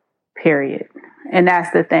 period. And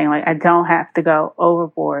that's the thing. Like, I don't have to go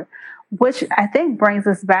overboard, which I think brings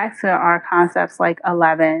us back to our concepts like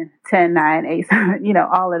 11, 10, 9, 8, 7,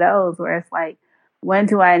 all of those, where it's like, when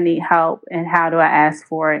do I need help and how do I ask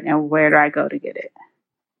for it and where do I go to get it?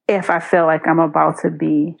 If I feel like I'm about to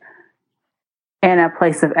be in a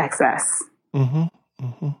place of excess. Mm-hmm.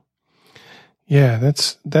 Mm-hmm. Yeah,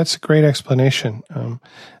 that's a great explanation.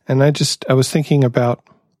 And I was thinking about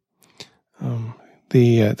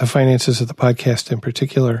the finances of the podcast in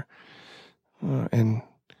particular, and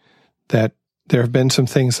that there have been some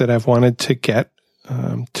things that I've wanted to get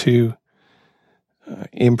to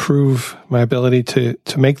improve my ability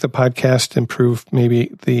to make the podcast, improve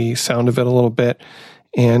maybe the sound of it a little bit,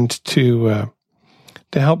 and to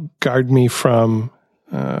help guard me from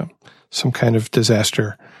some kind of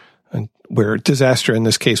disaster. And where disaster in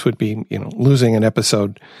this case would be, losing an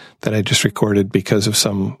episode that I just recorded because of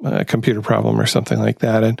some computer problem or something like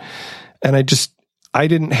that. And I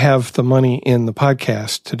didn't have the money in the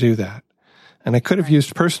podcast to do that. And I could have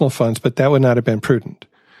used personal funds, but that would not have been prudent.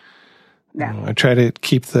 No. I try to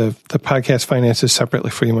keep the podcast finances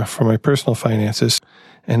separately from my personal finances.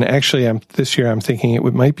 And actually, this year I'm thinking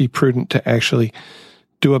it might be prudent to actually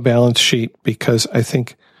do a balance sheet, because I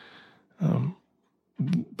think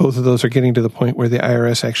both of those are getting to the point where the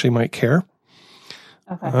IRS actually might care.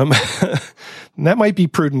 Okay. And that might be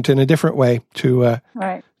prudent in a different way to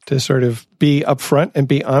sort of be upfront and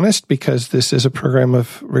be honest, because this is a program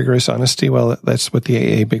of rigorous honesty. Well, that's what the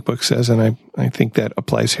AA Big Book says, and I think that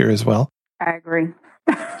applies here as well. I agree.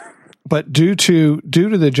 But due to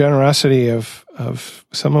the generosity of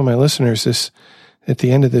some of my listeners, at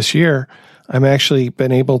the end of this year, I'm actually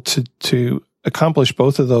been able to accomplish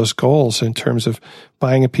both of those goals in terms of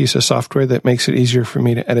buying a piece of software that makes it easier for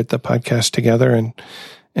me to edit the podcast together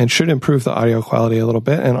and should improve the audio quality a little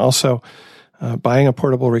bit, and also buying a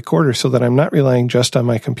portable recorder so that I'm not relying just on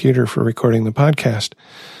my computer for recording the podcast.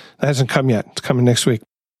 That hasn't come yet. It's coming next week.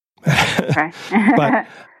 Okay. But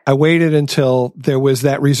I waited until there was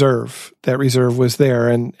that reserve. That reserve was there,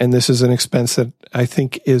 and this is an expense that I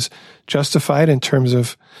think is justified in terms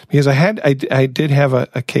of, because I did have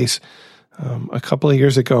a case a couple of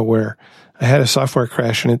years ago where I had a software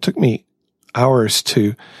crash, and it took me hours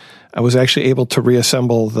I was actually able to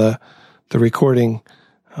reassemble the recording,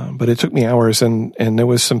 but it took me hours, and there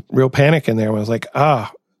was some real panic in there. I was like,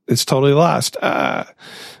 it's totally lost.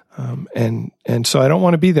 And so I don't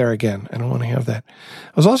want to be there again. I don't want to have that.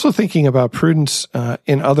 I was also thinking about prudence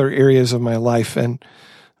in other areas of my life, and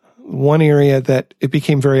one area that it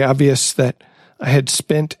became very obvious that I had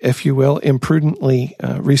spent, if you will, imprudently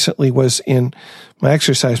recently was in my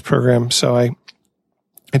exercise program. So I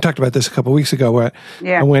talked about this a couple of weeks ago where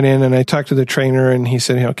I went in and I talked to the trainer, and he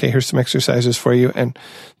said, okay, here's some exercises for you. And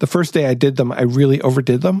the first day I did them, I really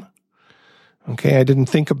overdid them. Okay. I didn't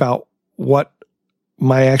think about what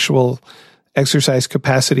my actual exercise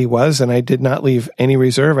capacity was, and I did not leave any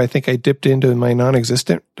reserve. I think I dipped into my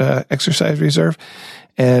non-existent exercise reserve.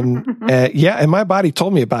 And and my body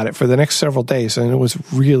told me about it for the next several days, and it was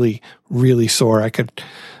really, really sore. I could,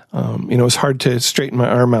 it was hard to straighten my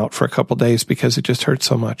arm out for a couple of days because it just hurt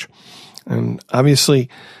so much. And obviously,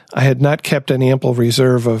 I had not kept an ample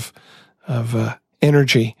reserve of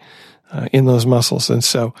energy in those muscles, and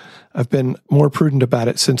so I've been more prudent about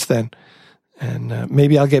it since then. And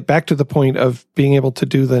maybe I'll get back to the point of being able to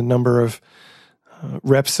do the number of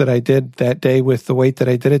reps that I did that day with the weight that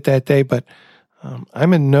I did it that day, but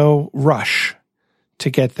I'm in no rush to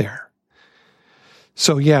get there.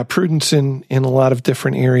 So yeah, prudence in a lot of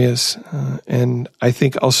different areas. And I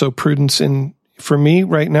think also prudence for me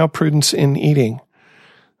right now, prudence in eating.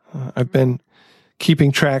 I've been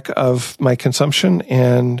keeping track of my consumption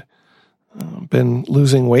and been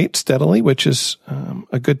losing weight steadily, which is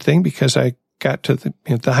a good thing because I got to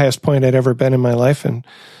the highest point I'd ever been in my life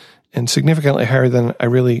and significantly higher than I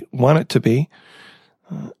really want it to be.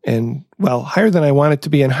 And well, higher than I want it to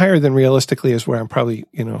be and higher than realistically is where I'm probably,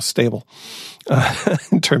 stable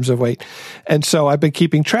in terms of weight. And so I've been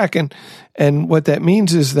keeping track. And what that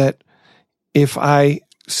means is that if I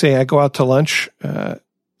say I go out to lunch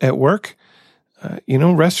at work,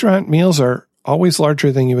 restaurant meals are always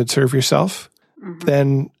larger than you would serve yourself. Mm-hmm.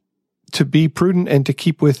 Then to be prudent and to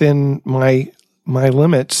keep within my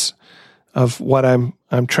limits of what I'm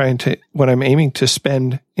aiming to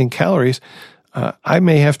spend in calories, I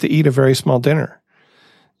may have to eat a very small dinner.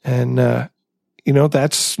 And,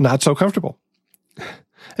 that's not so comfortable.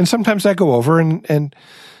 And sometimes I go over and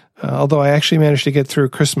although I actually managed to get through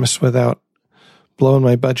Christmas without blowing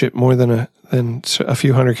my budget more than a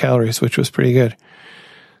few hundred calories, which was pretty good.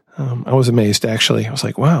 I was amazed, actually. I was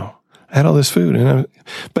like, wow, I had all this food.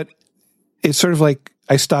 But it's sort of like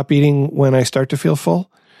I stop eating when I start to feel full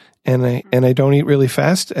and I don't eat really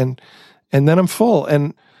fast and then I'm full.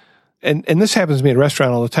 And this happens to me at a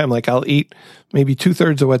restaurant all the time. Like I'll eat maybe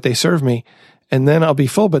 2/3 of what they serve me and then I'll be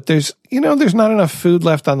full, but there's not enough food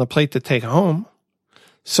left on the plate to take home.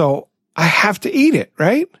 So I have to eat it,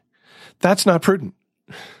 right? That's not prudent.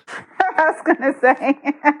 I was going to say.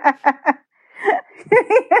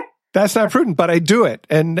 That's not prudent, but I do it.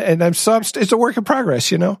 And it's a work in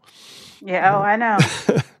progress, Yeah. Oh, I know.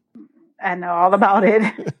 I know all about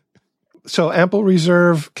it. So ample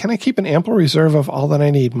reserve. Can I keep an ample reserve of all that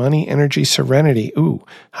I need? Money, energy, serenity. Ooh,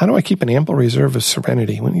 how do I keep an ample reserve of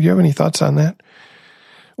serenity? Do you have any thoughts on that?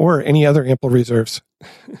 Or any other ample reserves?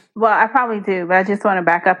 Well, I probably do, but I just want to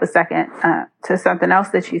back up a second to something else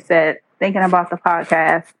that you said, thinking about the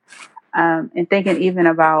podcast and thinking even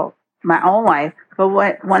about my own life. But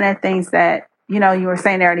one of the things that, you were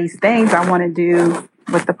saying there are these things I want to do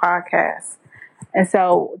with the podcast. And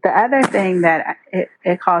so the other thing that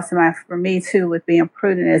it calls to mind for me too with being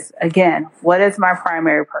prudent is, again, what is my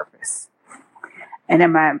primary purpose? And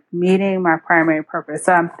am I meeting my primary purpose?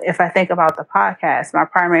 So if I think about the podcast, my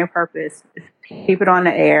primary purpose is to keep it on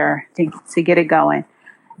the air, to get it going.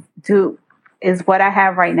 Is what I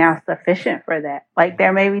have right now sufficient for that? Like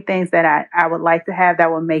there may be things that I would like to have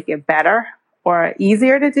that would make it better or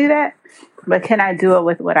easier to do that, but can I do it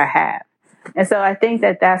with what I have? And so I think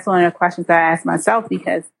that that's one of the questions I ask myself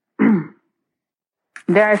because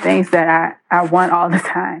there are things that I want all the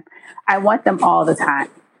time. I want them all the time.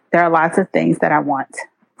 There are lots of things that I want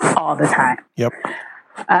all the time. Yep.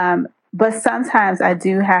 But sometimes I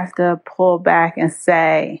do have to pull back and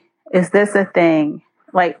say, is this a thing?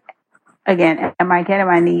 Like, again, am I getting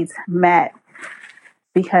my needs met?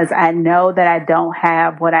 Because I know that I don't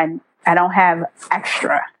have I don't have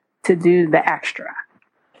extra to do the extra.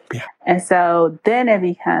 Yeah. And so then it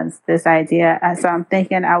becomes this idea. So I'm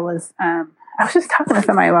thinking I was just talking to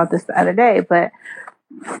somebody about this the other day, but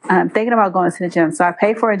I'm thinking about going to the gym. So I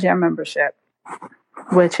pay for a gym membership,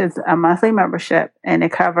 which is a monthly membership, and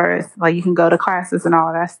it covers, like, you can go to classes and all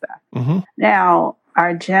of that stuff. Mm-hmm. Now,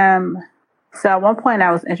 our gym, so at one point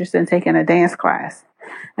I was interested in taking a dance class.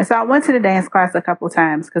 And so I went to the dance class a couple of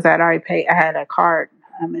times because I'd already paid. I had a card,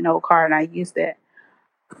 an old card, and I used it.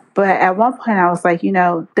 But at one point I was like,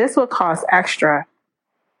 this would cost extra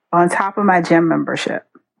on top of my gym membership.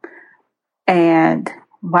 And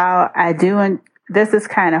while I do, and this is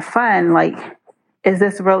kind of fun, like, is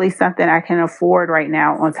this really something I can afford right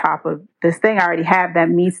now on top of this thing I already have that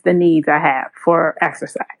meets the needs I have for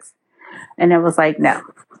exercise? And it was like, no.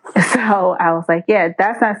 So I was like, yeah,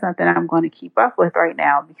 that's not something I'm going to keep up with right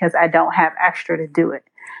now because I don't have extra to do it.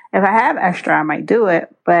 If I have extra, I might do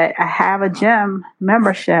it, but I have a gym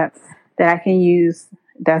membership that I can use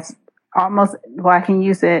that's I can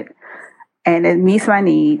use it and it meets my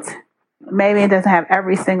needs. Maybe it doesn't have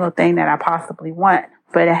every single thing that I possibly want,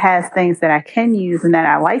 but it has things that I can use and that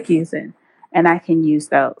I like using, and I can use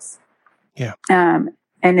those. Yeah. And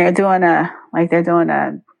they're doing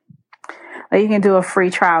you can do a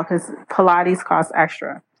free trial because Pilates costs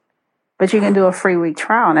extra, but you can do a free week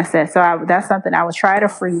trial. And I said, that's something I would try it a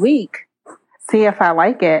free week, see if I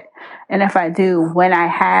like it. And if I do, when I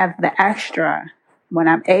have the extra, when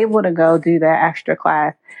I'm able to go do that extra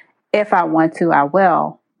class, if I want to, I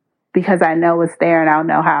will, because I know it's there and I'll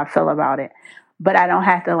know how I feel about it. But I don't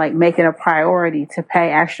have to make it a priority to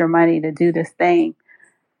pay extra money to do this thing.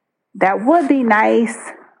 That would be nice,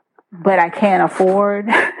 but I can't afford.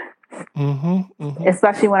 Mm-hmm, mm-hmm.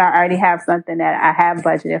 Especially when I already have something that I have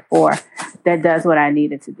budgeted for that does what I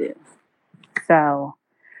needed to do. So,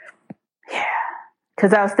 yeah.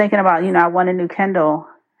 because I was thinking about, I want a new Kindle,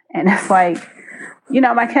 and it's like,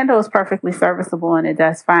 my Kindle is perfectly serviceable and it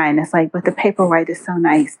does fine. It's like, but the Paperwhite is so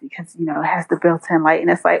nice because, it has the built-in light. And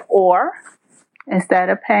it's like, or instead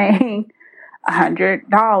of paying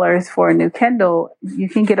 $100 for a new Kindle, you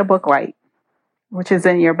can get a Booklight, which is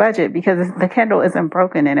in your budget because the Kindle isn't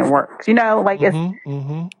broken and it works.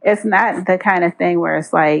 It's not the kind of thing where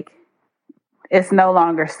it's like, it's no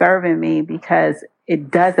longer serving me because it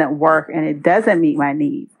doesn't work and it doesn't meet my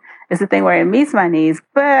needs. It's the thing where it meets my needs,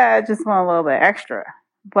 but I just want a little bit extra.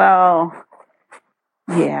 Well,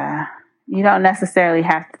 yeah, you don't necessarily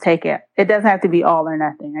have to take it. It doesn't have to be all or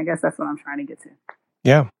nothing. I guess that's what I'm trying to get to.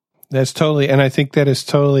 Yeah, that's totally. And I think that is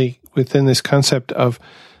totally within this concept of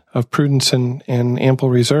prudence and ample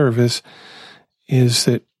reserve is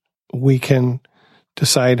that we can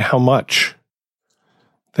decide how much,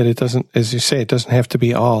 that it doesn't, as you say, it doesn't have to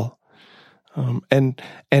be all. And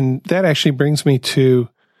that actually brings me to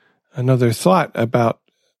another thought about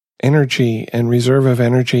energy and reserve of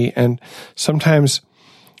energy. And sometimes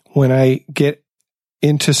when I get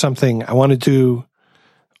into something, I want to do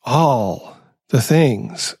all the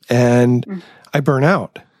things and I burn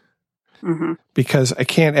out because I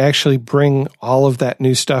can't actually bring all of that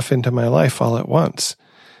new stuff into my life all at once.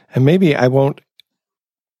 And maybe I won't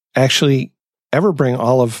actually ever bring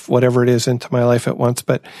all of whatever it is into my life at once.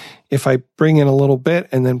 But if I bring in a little bit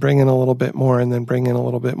and then bring in a little bit more and then bring in a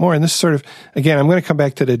little bit more, and this is sort of, again, I'm going to come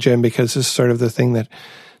back to the gym because this is sort of the thing that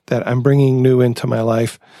I'm bringing new into my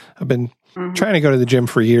life. I've been trying to go to the gym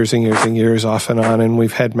for years and years and years off and on. And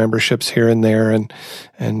we've had memberships here and there.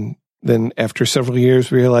 And then after several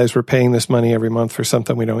years, we realize we're paying this money every month for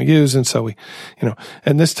something we don't use. And so we,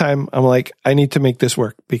 and this time I'm like, I need to make this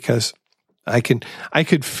work because I could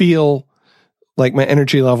feel like my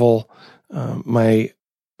energy level, my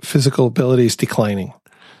physical abilities declining.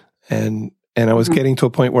 And I was getting to a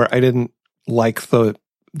point where I didn't like the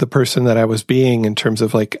person that I was being in terms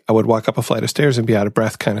of like, I would walk up a flight of stairs and be out of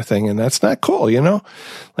breath kind of thing. And that's not cool,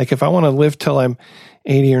 Like if I want to live till I'm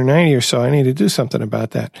 80 or 90 or so, I need to do something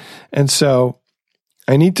about that. And so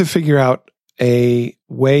I need to figure out a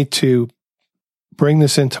way to bring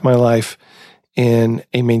this into my life in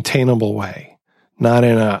a maintainable way. Not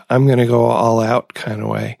in a, I'm going to go all out kind of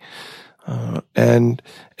way. And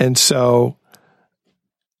so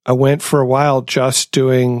I went for a while just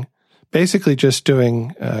doing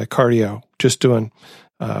cardio, just doing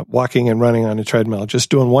walking and running on a treadmill,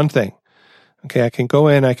 just doing one thing. Okay, I can go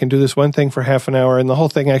in, I can do this one thing for half an hour, and the whole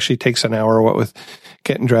thing actually takes an hour, what with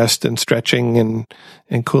getting dressed and stretching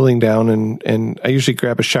and cooling down. And I usually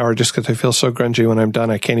grab a shower just because I feel so grungy when I'm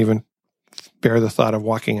done. I can't even bear the thought of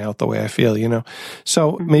walking out the way I feel,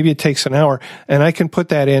 So maybe it takes an hour and I can put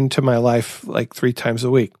that into my life like 3 times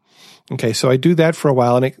a week. Okay. So I do that for a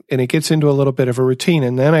while and it gets into a little bit of a routine.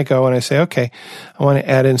 And then I go and I say, okay, I want to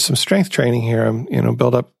add in some strength training here.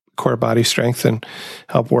 Build up core body strength and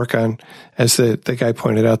help work on, as the guy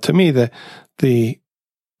pointed out to me, the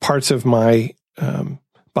parts of my,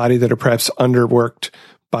 body that are perhaps underworked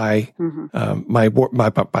by,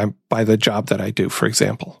 by the job that I do, for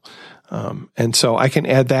example. And so I can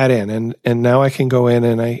add that in and now I can go in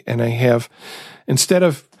and I have, instead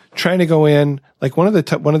of trying to go in, like one of the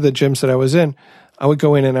gyms that I was in, I would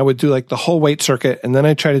go in and I would do like the whole weight circuit and then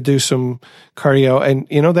I try to do some cardio and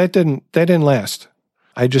that didn't last.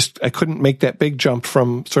 I couldn't make that big jump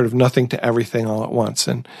from sort of nothing to everything all at once.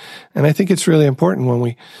 And I think it's really important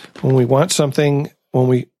when we want something, when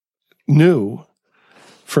we new,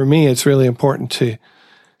 for me, it's really important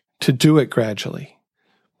to do it gradually.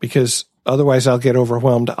 Because otherwise I'll get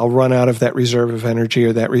overwhelmed. I'll run out of that reserve of energy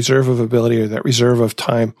or that reserve of ability or that reserve of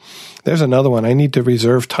time. There's another one. I need to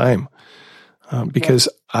reserve time because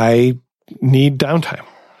I need downtime.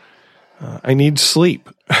 I need sleep.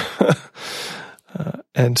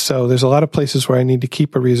 And so there's a lot of places where I need to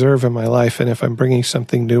keep a reserve in my life. And if I'm bringing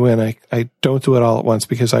something new in, I don't do it all at once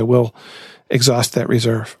because I will exhaust that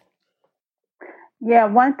reserve. Yeah,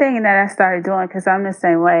 one thing that I started doing, because I'm the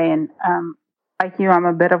same way, and like you, I'm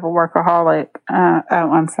a bit of a workaholic.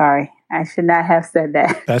 I'm sorry. I should not have said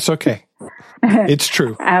that. That's okay. It's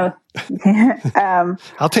true. I'll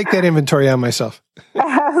take that inventory on myself.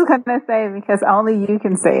 I was going to say, because only you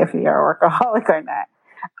can say if you're a workaholic or not.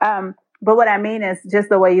 But what I mean is just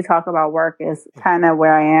the way you talk about work is kind of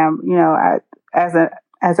where I am,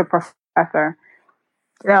 as a professor.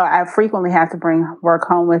 I frequently have to bring work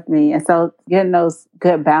home with me. And so getting those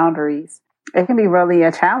good boundaries, it can be really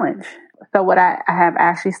a challenge. So what I have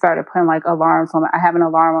actually started putting like alarms on. I have an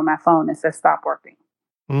alarm on my phone that says stop working.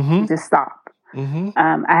 Mm-hmm. Just stop. Mm-hmm.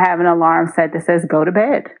 I have an alarm set that says go to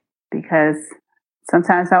bed because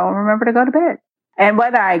sometimes I won't remember to go to bed. And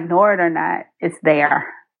whether I ignore it or not, it's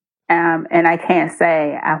there. And I can't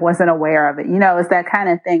say I wasn't aware of it. It's that kind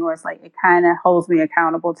of thing where it's like, it kind of holds me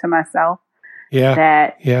accountable to myself. Yeah.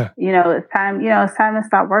 That, yeah. It's time to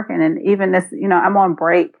stop working. And even this, I'm on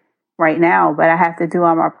break right now, but I have to do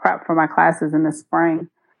all my prep for my classes in the spring.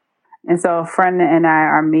 And so a friend and I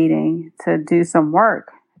are meeting to do some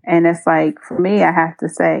work. And it's like, for me, I have to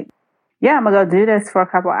say, yeah, I'm going to go do this for a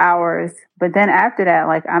couple hours. But then after that,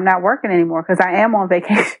 like, I'm not working anymore because I am on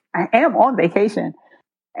vacation. I am on vacation.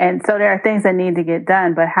 And so there are things that need to get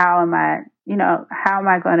done. But how am I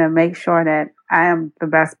going to make sure that I am the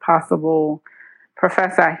best possible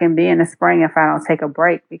professor I can be in the spring if I don't take a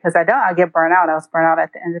break? Because I'll get burnt out. I was burnt out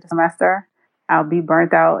at the end of the semester. I'll be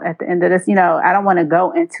burnt out at the end of this. I don't want to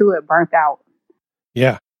go into it burnt out.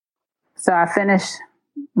 Yeah. So I finished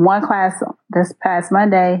one class this past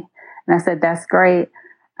Monday, and I said, that's great.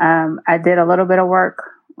 I did a little bit of work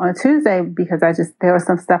on Tuesday because there was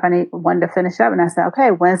some stuff I wanted to finish up. And I said,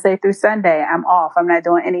 okay, Wednesday through Sunday, I'm off. I'm not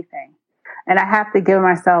doing anything. And I have to give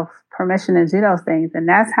myself permission to do those things. And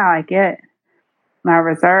that's how I get my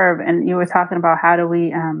reserve. And you were talking about how do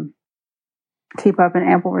we keep up an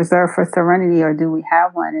ample reserve for serenity, or do we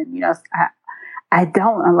have one? And, I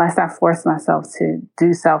don't unless I force myself to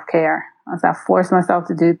do self-care. Unless I force myself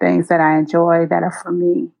to do things that I enjoy, that are for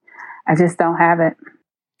me. I just don't have it.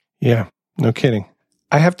 Yeah, no kidding.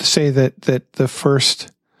 I have to say that the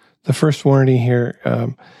first warranty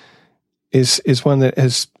here is one that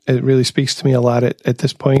it really speaks to me a lot at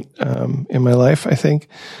this point in my life, I think.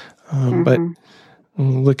 But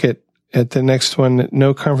look at the next one.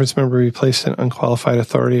 No conference member be placed in unqualified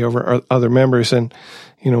authority over other members, and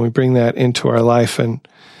we bring that into our life and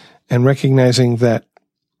recognizing that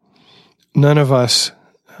none of us,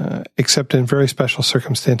 except in very special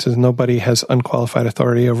circumstances, nobody has unqualified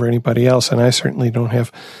authority over anybody else. And I certainly don't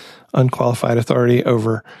have unqualified authority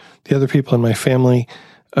over the other people in my family,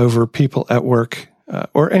 over people at work,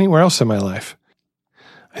 or anywhere else in my life.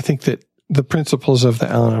 I think that the principles of the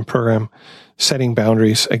Al-Anon program, setting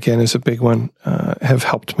boundaries, again, is a big one, have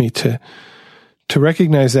helped me to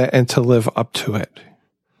recognize that and to live up to it.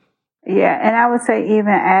 Yeah, and I would say even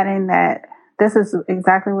adding that, this is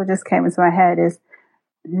exactly what just came into my head, is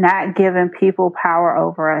not giving people power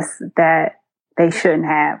over us that they shouldn't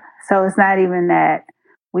have. So it's not even that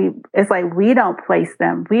it's like we don't place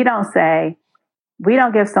them. We don't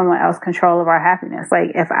give someone else control of our happiness.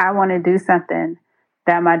 Like if I want to do something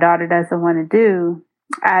that my daughter doesn't want to do,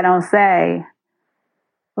 I don't say,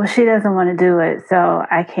 well, she doesn't want to do it, so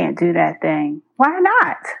I can't do that thing. Why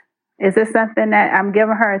not? Is this something that I'm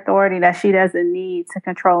giving her authority that she doesn't need to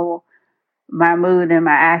control my mood and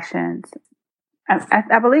my actions?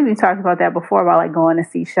 I believe you talked about that before, about like going to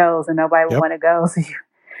see shows and nobody would want to go. So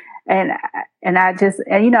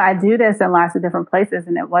I do this in lots of different places.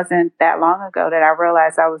 And it wasn't that long ago that I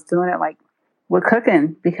realized I was doing it like with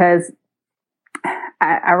cooking, because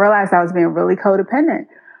I realized I was being really codependent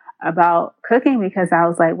about cooking, because I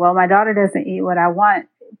was like, well, my daughter doesn't eat what I want,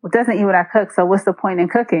 doesn't eat what I cook. So what's the point in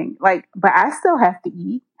cooking? Like, but I still have to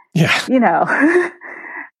eat. Yeah.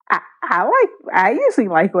 I usually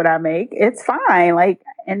like what I make. It's fine. Like,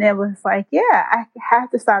 and it was like, yeah, I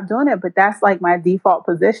have to stop doing it, but that's like my default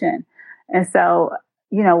position. And so,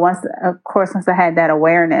 once I had that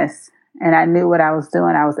awareness and I knew what I was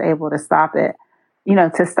doing, I was able to stop it,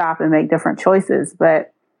 to stop and make different choices.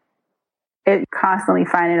 But it constantly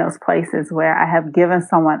finding those places where I have given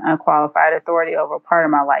someone unqualified authority over a part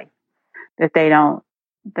of my life that they don't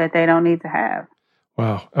need to have.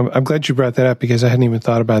 Wow. I'm glad you brought that up, because I hadn't even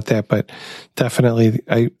thought about that, but definitely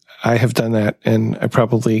I have done that, and I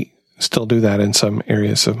probably still do that in some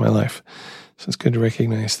areas of my life. So it's good to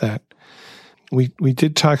recognize that. We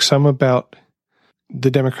did talk some about the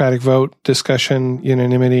Democratic vote discussion,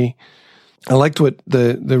 unanimity. I liked what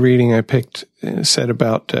the reading I picked said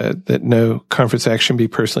about that no conference action be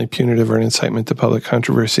personally punitive or an incitement to public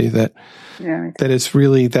controversy, that it's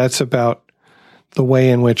really, that's about the way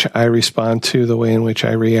in which I respond to, the way in which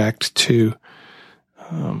I react to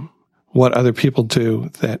what other people do,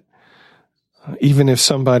 that even if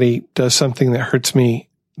somebody does something that hurts me,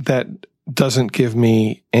 that doesn't give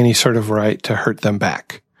me any sort of right to hurt them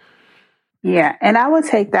back. Yeah, and I would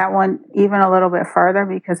take that one even a little bit further,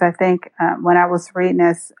 because I think when I was reading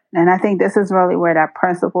this, and I think this is really where that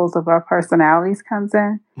principles of our personalities comes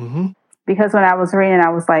in, because when I was reading, I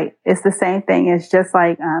was like, it's the same thing. It's just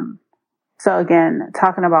like, so again,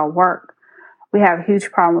 talking about work, we have a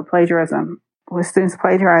huge problem with plagiarism, with students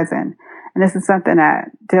plagiarizing. And this is something I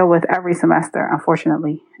deal with every semester,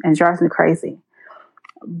 unfortunately, and it drives me crazy.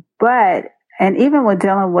 But And even with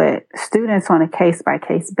dealing with students on a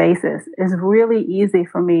case-by-case basis, it's really easy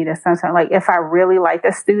for me to sometimes, like if I really like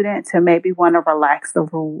a student, to maybe want to relax the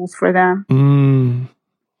rules for them.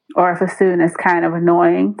 Or if a student is kind of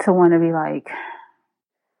annoying, to want to be like,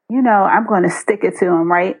 I'm going to stick it to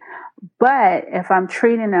them, right? But if I'm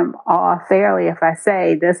treating them all fairly, if I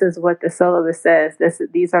say, this is what the syllabus says,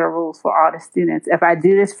 these are the rules for all the students. If I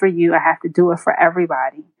do this for you, I have to do it for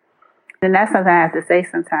everybody. And that's something I have to say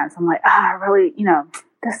sometimes. I'm like, I really,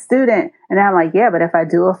 the student. And I'm like, yeah, but if I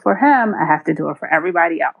do it for him, I have to do it for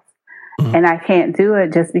everybody else. Mm-hmm. And I can't do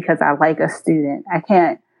it just because I like a student. I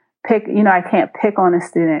can't pick on a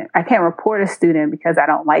student. I can't report a student because I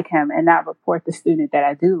don't like him and not report the student that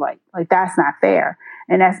I do like. Like, that's not fair.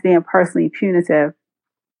 And that's being personally punitive,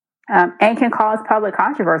 and can cause public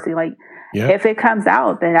controversy. Like, if it comes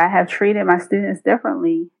out that I have treated my students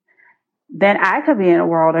differently, then I could be in a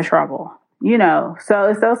world of trouble, So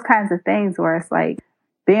it's those kinds of things where it's like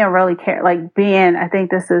being really I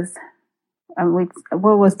think this is,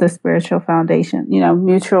 what was the spiritual foundation?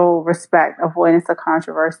 Mutual respect, avoidance of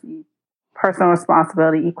controversy, personal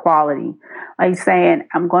responsibility, equality. Like saying,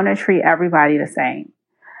 I'm going to treat everybody the same.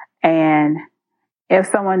 And if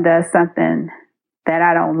someone does something that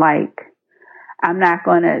I don't like, I'm not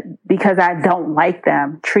going to, because I don't like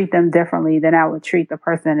them, treat them differently than I would treat the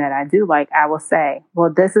person that I do like. I will say,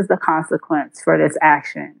 well, this is the consequence for this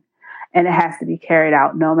action. And it has to be carried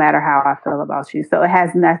out no matter how I feel about you. So it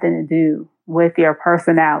has nothing to do with your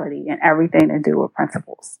personality and everything to do with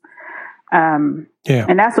principles. And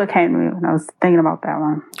that's what came to me when I was thinking about that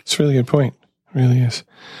one. It's a really good point. It really is.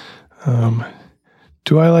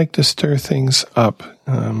 Do I like to stir things up?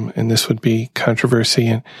 And this would be controversy.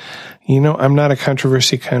 And, I'm not a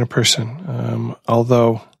controversy kind of person.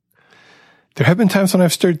 Although there have been times when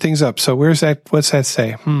I've stirred things up. So what's that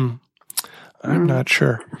say? I'm not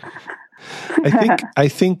sure. I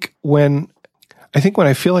think when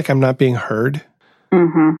I feel like I'm not being heard,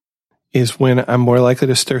 is when I'm more likely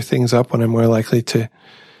to stir things up, when I'm more likely to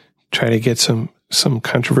try to get some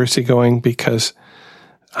controversy going, because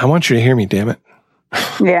I want you to hear me, damn it.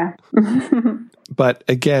 Yeah. But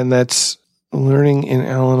again, that's learning in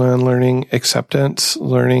Al-Anon, learning acceptance,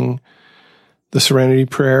 learning the Serenity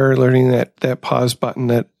Prayer, learning that pause button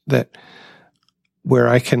that where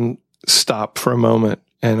I can stop for a moment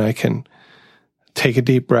and I can take a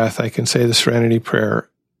deep breath. I can say the Serenity Prayer,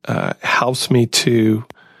 helps me to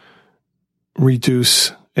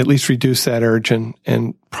at least reduce that urge.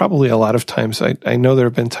 And probably a lot of times, I know there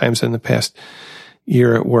have been times in the past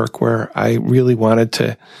year at work where I really wanted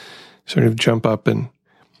to sort of jump up and,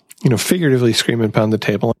 figuratively scream and pound the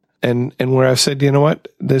table. And where I've said, you know what,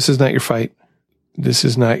 this is not your fight. This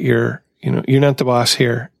is not you're not the boss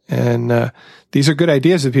here. And these are good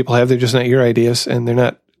ideas that people have. They're just not your ideas, and they're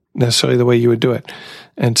not necessarily the way you would do it.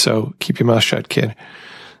 And so keep your mouth shut, kid.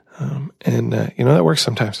 That works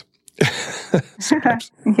sometimes.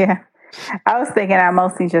 Sometimes. Yeah. I was thinking I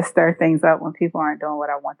mostly just stir things up when people aren't doing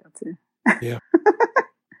what I want them to. Yeah.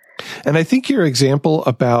 And I think your example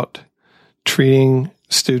about treating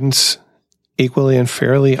students equally and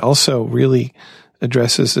fairly also really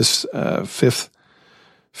addresses this fifth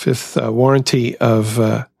warranty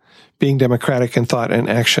of being democratic in thought and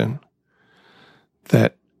action.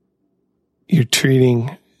 That you're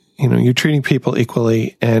treating people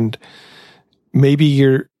equally, and maybe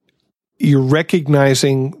you're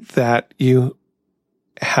recognizing that you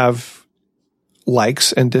have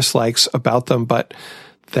likes and dislikes about them, but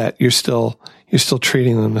that you're still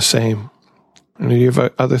treating them the same. And do you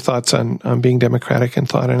have other thoughts on being democratic in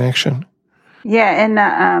thought and action? Yeah,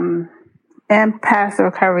 in Paths of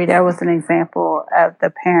Recovery, that was an example of the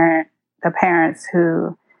parents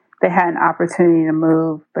who they had an opportunity to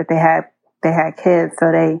move, but they had kids,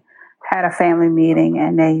 so they had a family meeting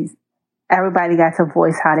and everybody got to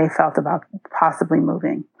voice how they felt about possibly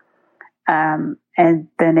moving. And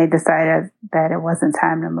then they decided that it wasn't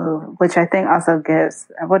time to move, which I think also gives,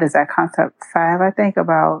 what is that, concept 5, I think,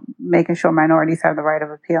 about making sure minorities have the right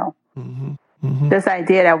of appeal. Mm-hmm. Mm-hmm. This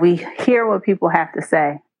idea that we hear what people have to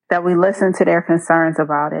say, that we listen to their concerns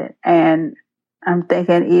about it. And I'm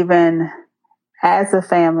thinking, even as a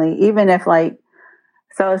family, even if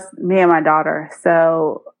so it's me and my daughter.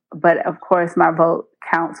 So, but of course my vote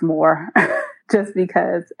counts more just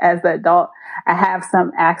because as the adult, I have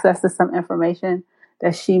some access to some information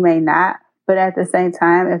that she may not. But at the same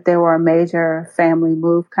time, if there were a major family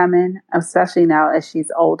move coming, especially now as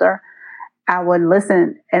she's older, I would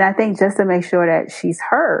listen. And I think just to make sure that she's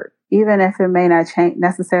heard, even if it may not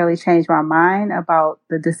necessarily change my mind about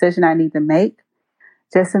the decision I need to make,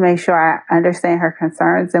 just to make sure I understand her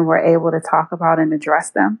concerns and we're able to talk about and address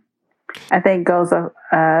them. I think goes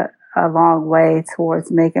a long way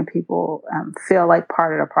towards making people feel like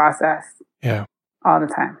part of the process. Yeah. All the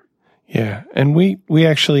time. Yeah. And we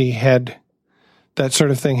actually had that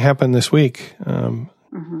sort of thing happen this week.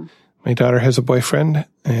 My daughter has a boyfriend,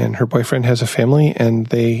 and her boyfriend has a family, and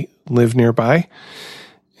they live nearby.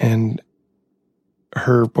 And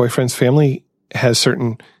her boyfriend's family has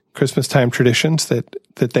certain Christmas time traditions that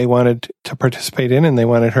they wanted to participate in, and they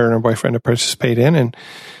wanted her and her boyfriend to participate in. And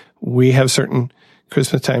we have certain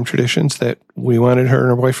Christmas time traditions that we wanted her and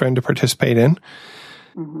her boyfriend to participate in.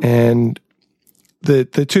 And the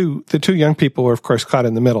two young people were, of course, caught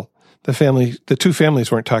in the middle. The two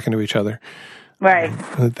families weren't talking to each other. Right.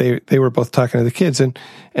 They were both talking to the kids,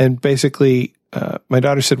 and basically, my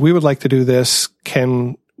daughter said, "We would like to do this.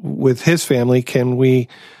 With his family, can we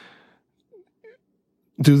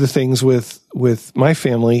do the things with my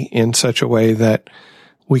family in such a way that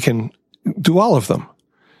we can do all of them?"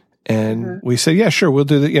 And we said, "Yeah, sure, we'll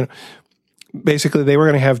do that." Basically, they were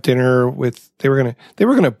going to have dinner they were going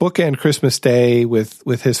to bookend Christmas Day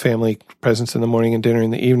with his family, presents in the morning and dinner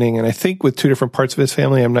in the evening. And I think with two different parts of his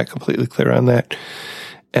family, I'm not completely clear on that.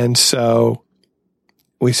 And so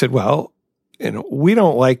we said, well, we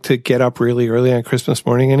don't like to get up really early on Christmas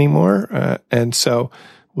morning anymore. And so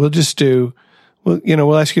we'll ask you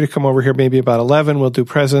to come over here maybe about 11. We'll do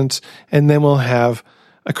presents, and then we'll have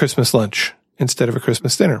a Christmas lunch instead of a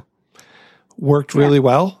Christmas dinner. Worked really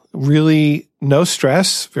well, really no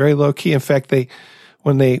stress, very low key. In fact,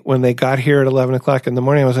 when they got here at 11 o'clock in the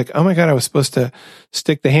morning, I was like, oh my God, I was supposed to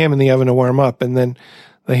stick the ham in the oven to warm up. And then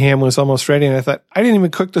the ham was almost ready. And I thought, I didn't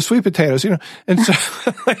even cook the sweet potatoes, And so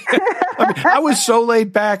I was so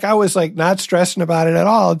laid back. I was like not stressing about it at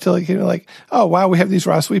all until oh wow, we have these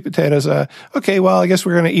raw sweet potatoes. Okay, well, I guess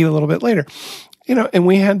we're going to eat a little bit later. And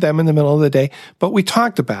we had them in the middle of the day, but we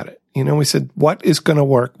talked about it. We said, what is going to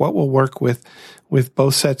work? What will work with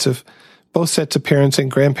both sets of parents and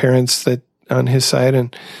grandparents that on his side,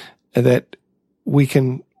 and that we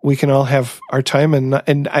can all have our time.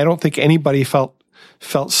 And I don't think anybody felt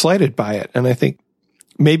slighted by it. And I think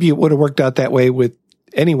maybe it would have worked out that way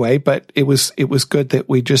anyway, but it was good that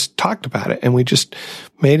we just talked about it, and we just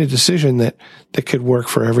made a decision that could work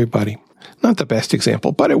for everybody. Not the best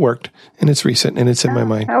example, but it worked, and it's recent, and it's in my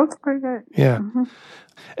mind. That was pretty good. Yeah.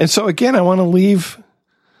 And so again, I want to leave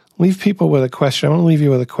people with a question. I want to leave you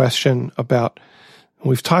with a question about,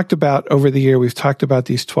 we've talked about over the year, we've talked about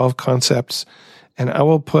these 12 concepts, and I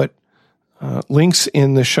will put links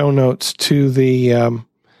in the show notes to I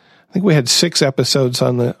think we had 6 episodes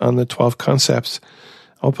on the 12 concepts.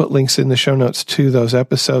 I'll put links in the show notes to those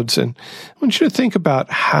episodes. And I want you to think about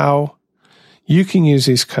how you can use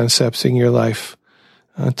these concepts in your life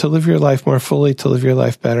to live your life more fully, to live your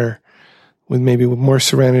life better, with more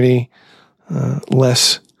serenity,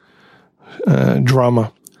 less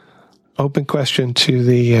drama. Open question to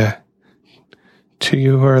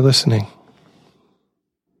you who are listening.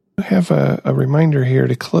 I have a reminder here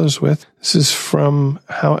to close with. This is from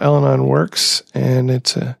How Al-Anon Works, and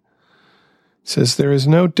it says, there is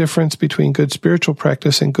no difference between good spiritual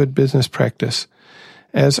practice and good business practice.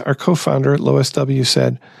 As our co-founder, Lois W.,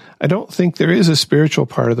 said, I don't think there is a spiritual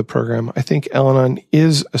part of the program. I think Al-Anon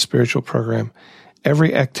is a spiritual program.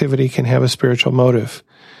 Every activity can have a spiritual motive.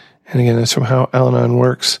 And again, that's from How Al-Anon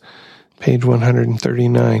Works, page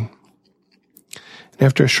 139. And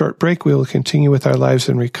after a short break, we will continue with our Lives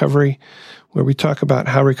in Recovery, where we talk about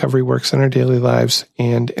how recovery works in our daily lives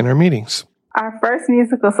and in our meetings. Our first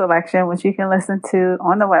musical selection, which you can listen to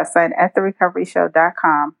on the website at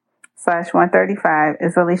therecoveryshow.com/135,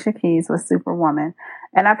 is Alicia Keys with Superwoman.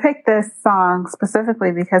 And I picked this song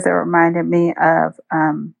specifically because it reminded me of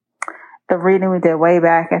the reading we did way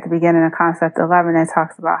back at the beginning of Concept 11 that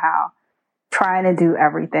talks about how trying to do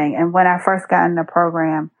everything. And when I first got in the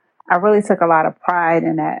program, I really took a lot of pride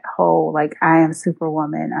in that whole, I am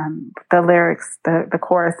Superwoman. The lyrics, the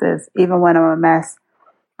choruses, even when I'm a mess,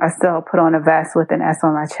 I still put on a vest with an S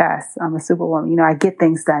on my chest. I'm a Superwoman. I get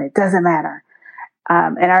things done. It doesn't matter.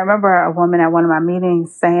 And I remember a woman at one of my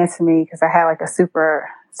meetings saying to me, because I had a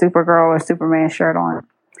Supergirl or Superman shirt on.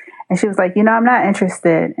 And she was like, I'm not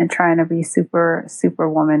interested in trying to be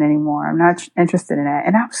Superwoman anymore. I'm not interested in that.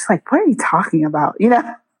 And I was just like, what are you talking about?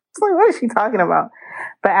 It's like, what is she talking about?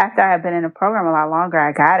 But after I had been in the program a lot longer,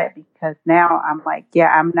 I got it, because now I'm like,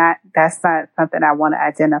 that's not something I want to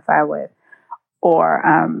identify with or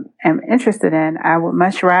am interested in. I would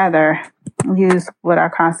much rather use what our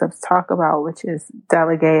concepts talk about, which is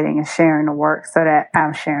delegating and sharing the work so that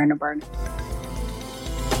I'm sharing the burden.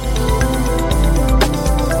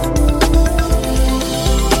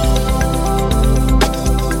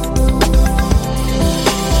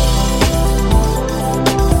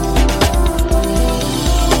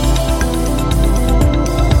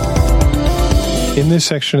 In this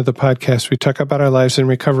section of the podcast, we talk about our lives in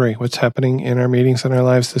recovery, what's happening in our meetings and our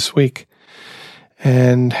lives this week.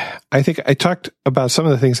 And I think I talked about some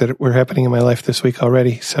of the things that were happening in my life this week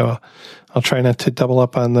already, so I'll try not to double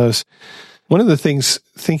up on those. One of the things,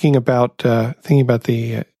 thinking about the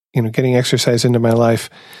getting exercise into my life,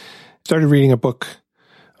 started reading a book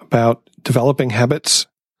about developing habits.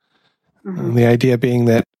 Mm-hmm. The idea being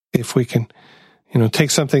that if we can,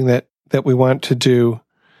 take something that we want to do,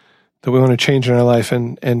 that we want to change in our life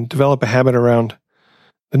and develop a habit around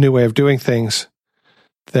the new way of doing things,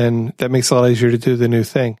 then that makes it a lot easier to do the new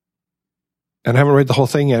thing. And I haven't read the whole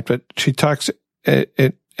thing yet, but she talks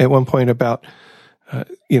at one point about,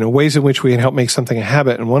 ways in which we can help make something a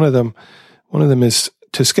habit. And one of them is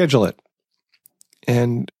to schedule it.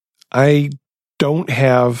 And I don't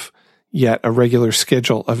have yet a regular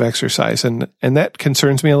schedule of exercise. And that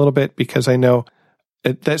concerns me a little bit because I know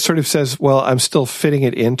that sort of says, well, I'm still fitting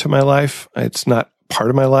it into my life. It's not part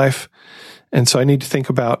of my life. And so I need to think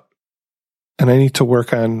about, and I need to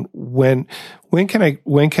work on when can I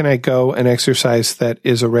go and exercise that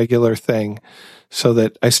is a regular thing so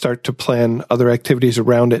that I start to plan other activities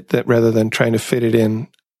around it that rather than trying to fit it in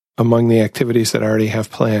among the activities that I already have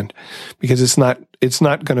planned, because it's not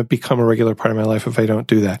going to become a regular part of my life if I don't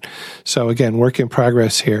do that. So again, work in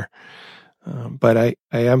progress here. But I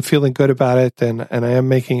am feeling good about it and I am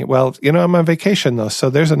making it. Well, I'm on vacation though. So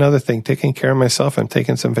there's another thing, taking care of myself. I'm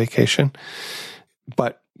taking some vacation,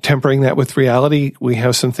 but tempering that with reality. We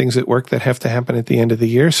have some things at work that have to happen at the end of the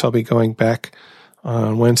year. So I'll be going back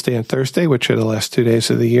on Wednesday and Thursday, which are the last 2 days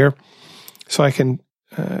of the year. So I can,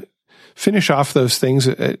 finish off those things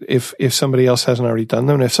if somebody else hasn't already done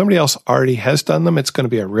them. And if somebody else already has done them, it's going to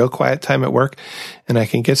be a real quiet time at work and I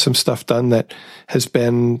can get some stuff done that has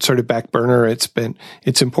been sort of back burner. It's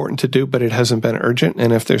important to do, but it hasn't been urgent.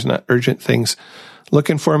 And if there's not urgent things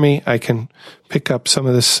looking for me, I can pick up some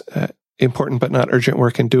of this important but not urgent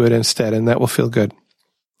work and do it instead. And that will feel good.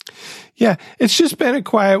 Yeah, it's just been a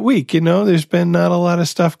quiet week. There's been not a lot of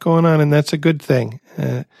stuff going on and that's a good thing.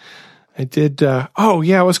 I did. I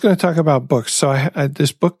was going to talk about books. So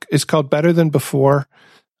this book is called Better Than Before.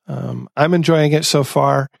 I'm enjoying it so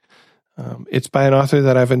far. It's by an author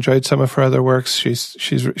that I've enjoyed some of her other works.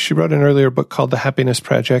 She wrote an earlier book called The Happiness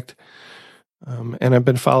Project. And I've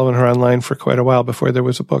been following her online for quite a while before there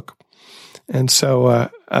was a book. And so,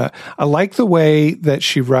 I like the way that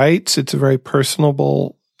she writes. It's a very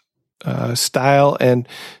personable, style, and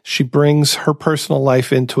she brings her personal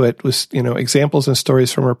life into it with, examples and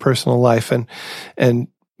stories from her personal life. And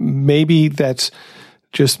maybe that's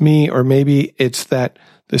just me, or maybe it's that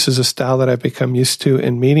this is a style that I've become used to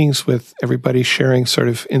in meetings with everybody sharing sort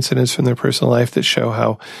of incidents from their personal life that show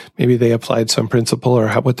how maybe they applied some principle or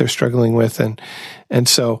what they're struggling with. And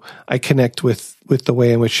so I connect with the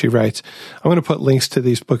way in which she writes. I'm going to put links to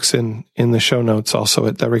these books in the show notes also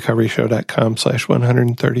at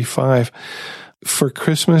therecoveryshow.com/135. For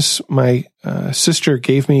Christmas, my sister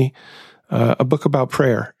gave me a book about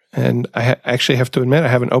prayer. And I actually have to admit, I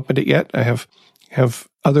haven't opened it yet. I have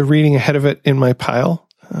other reading ahead of it in my pile.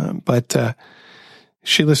 But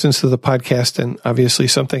she listens to the podcast, and obviously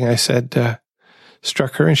something I said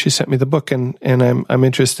struck her, and she sent me the book, and I'm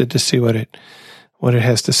interested to see what it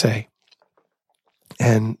has to say.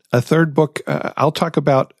 And a third book I'll talk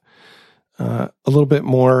about a little bit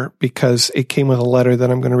more because it came with a letter that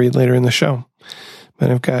I'm going to read later in the show.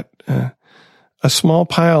 But I've got a small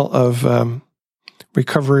pile of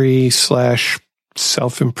recovery /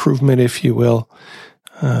 self-improvement, if you will,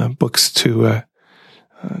 books to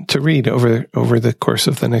read over the course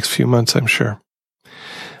of the next few months, I'm sure.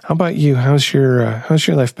 How about you? How's your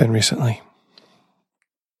life been recently?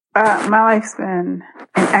 My life's been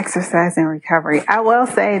an exercise and recovery. I will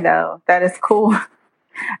say though that it's cool.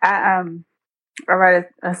 I read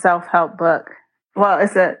a self-help book. Well,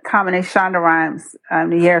 it's a combination. Shonda Rhimes,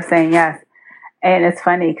 The Year of Saying Yes, and it's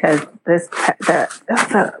funny because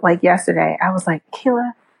like yesterday, I was like,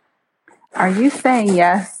 Keila, are you saying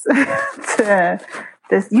yes to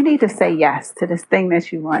this? You need to say yes to this thing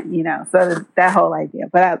that you want, so that whole idea.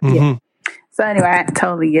 But yeah. So anyway, I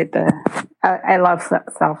totally get I love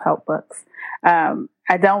self-help books.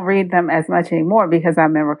 I don't read them as much anymore because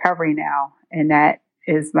I'm in recovery now, and that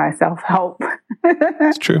is my self-help.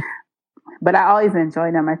 It's true. But I always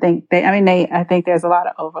enjoy them. I think I think there's a lot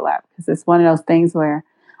of overlap because it's one of those things where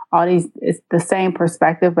it's the same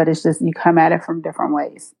perspective, but it's just you come at it from different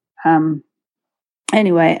ways.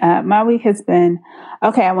 Anyway, my week has been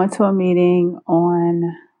okay. I went to a meeting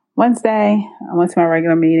on Wednesday. I went to my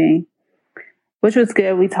regular meeting, which was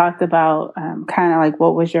good. We talked about kind of like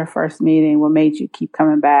what was your first meeting? What made you keep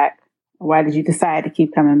coming back? Why did you decide to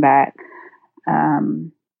keep coming back?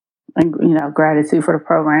 and, gratitude for the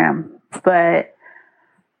program.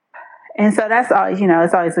 And so that's all,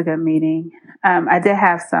 it's always a good meeting. I did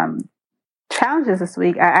have some challenges this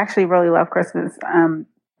week. I actually really love Christmas.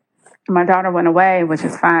 My daughter went away, which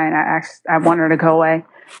is fine. I want her to go away.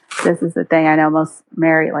 This is the thing I know most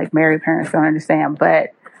married parents don't understand,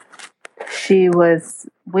 but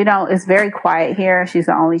it's very quiet here. She's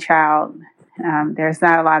the only child. There's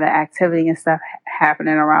not a lot of activity and stuff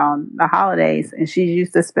happening around the holidays. And she's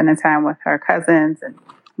used to spending time with her cousins and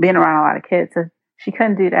being around a lot of kids. So she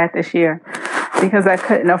couldn't do that this year because I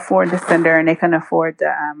couldn't afford to send her and they couldn't afford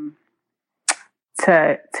to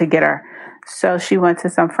get her. So she went to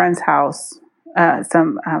some friend's house,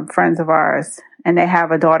 some friends of ours, and they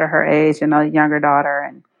have a daughter her age and a younger daughter.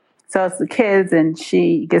 And so it's the kids, and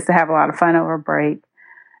she gets to have a lot of fun over break.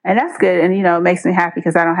 And that's good. And, it makes me happy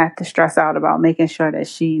because I don't have to stress out about making sure that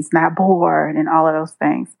she's not bored and all of those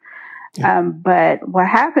things. Yeah. But what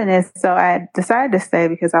happened is, so I decided to stay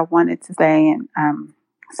because I wanted to stay and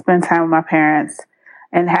spend time with my parents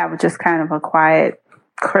and have just kind of a quiet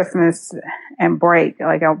Christmas and break,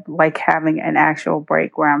 like having an actual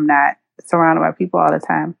break where I'm not surrounded by people all the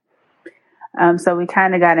time. So we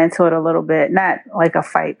kind of got into it a little bit, not like a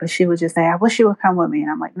fight, but she would just say, I wish you would come with me.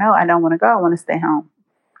 And I'm like, no, I don't want to go. I want to stay home.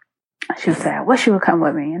 She would say, I wish you would come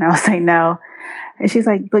with me. And I would say, no. And she's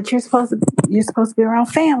like, but you're supposed to be around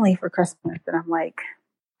family for Christmas. And I'm like,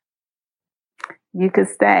 you could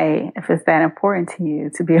stay if it's that important to you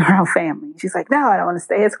to be around family. She's like, no, I don't want to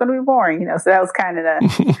stay. It's going to be boring. So that was kind of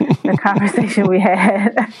the conversation we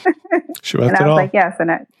had. She left and I it was all. like, yes,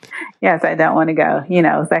 I don't want to go.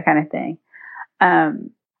 It's that kind of thing.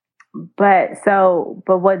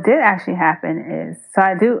 But what did actually happen is, so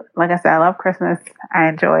I do, like I said, I love Christmas. I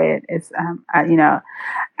enjoy it. It's, I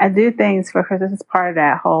do things for Christmas. It's part of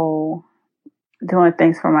that whole doing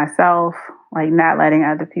things for myself, like not letting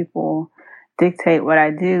other people dictate what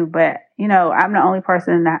I do. But, I'm the only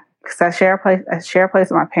person that, because I share a place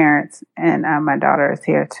with my parents, and my daughter is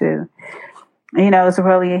here too. It's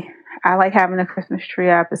really, I like having a Christmas tree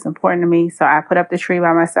up. It's important to me. So I put up the tree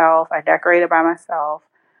by myself. I decorate it by myself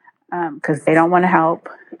because they don't want to help,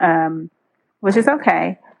 which is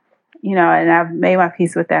okay. And I've made my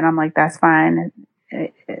peace with that. And I'm like, that's fine.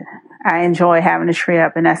 I enjoy having a tree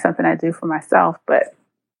up, and that's something I do for myself. But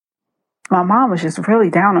my mom was just really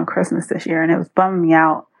down on Christmas this year, and it was bumming me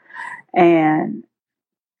out. And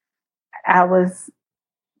I was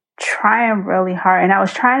trying really hard, and I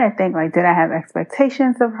was trying to think, like, did I have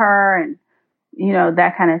expectations of her, and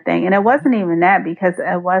that kind of thing. And it wasn't even that, because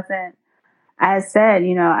I said,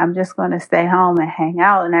 I'm just going to stay home and hang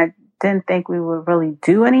out, and I didn't think we would really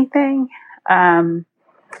do anything. I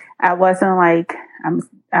wasn't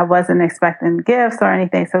expecting gifts or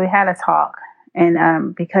anything, so we had a talk.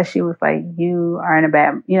 And because she was like, you are in a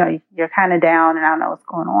bad, you're kind of down, and I don't know what's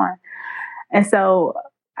going on. And so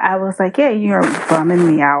I was like, yeah, you're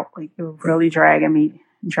bumming me out. Like, you're really dragging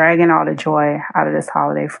all the joy out of this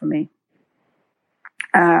holiday for me.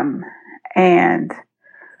 And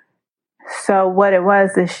so what it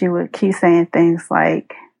was is she would keep saying things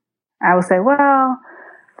like, I would say, well,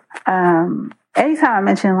 anytime I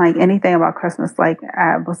mentioned like anything about Christmas, like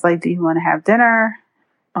I was like, do you want to have dinner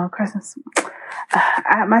on Christmas?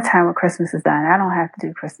 My time with Christmas is done. I don't have to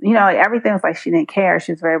do Christmas. Like everything was like she didn't care.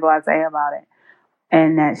 She was very blasé about it.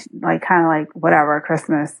 And that like kind of like whatever,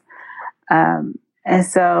 Christmas. And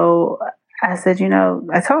so I said,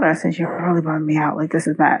 I told her, I said, you're really bumming me out. Like, this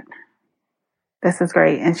is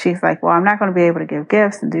great. And she's like, well, I'm not going to be able to give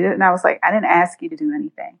gifts and do it. And I was like, I didn't ask you to do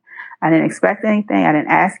anything. I didn't expect anything. I didn't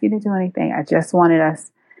ask you to do anything. I just wanted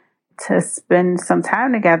us to spend some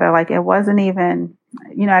time together. Like, it wasn't even,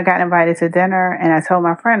 I got invited to dinner, and I told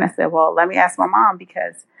my friend, I said, well, let me ask my mom,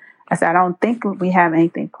 because I said, I don't think we have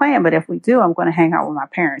anything planned, but if we do, I'm going to hang out with my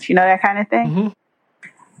parents, that kind of thing.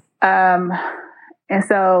 Mm-hmm. And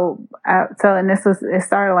so it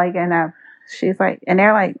started like, and she's like, and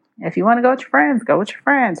they're like, if you want to go with your friends, go with your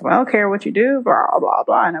friends. Well, I don't care what you do, blah, blah,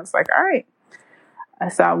 blah. And I was like, all right.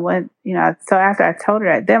 So I went, so after I told her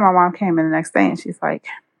that, then my mom came in the next day, and she's like,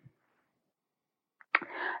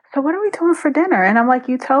 so what are we doing for dinner? And I'm like,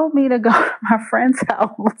 you told me to go to my friend's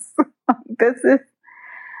house.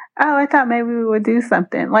 I thought maybe we would do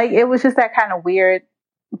something. Like, it was just that kind of weird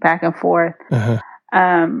back and forth. Uh-huh.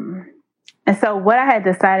 And so what I had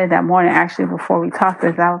decided that morning, actually, before we talked,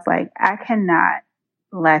 is I was like, I cannot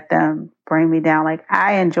let them bring me down. Like,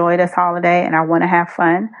 I enjoy this holiday and I want to have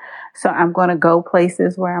fun. So I'm going to go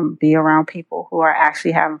places where I'm be around people who are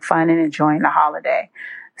actually having fun and enjoying the holiday.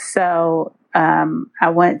 So I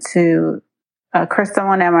went to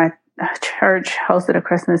someone at my church hosted a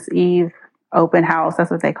Christmas Eve open house.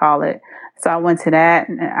 That's what they call it. So I went to that,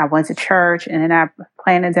 and I went to church, and then I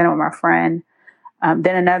planned a dinner with my friend.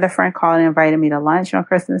 Then another friend called and invited me to lunch on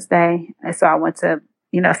Christmas Day. And so I went to,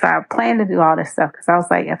 so I planned to do all this stuff because I was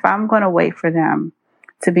like, if I'm going to wait for them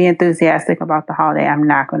to be enthusiastic about the holiday,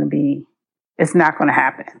 it's not going to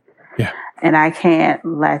happen. Yeah. And I can't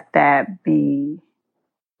let that be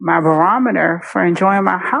my barometer for enjoying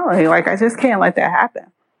my holiday. Like, I just can't let that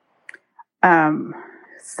happen.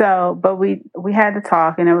 But we had to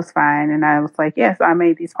talk, and it was fine. And I was like, yeah, so I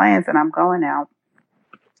made these plans and I'm going out.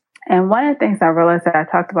 And one of the things I realized that I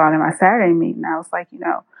talked about in my Saturday meeting, I was like,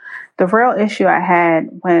 the real issue I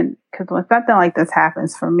had because when something like this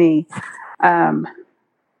happens for me, I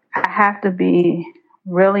have to be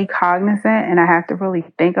really cognizant, and I have to really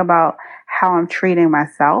think about how I'm treating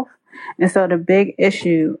myself. And so the big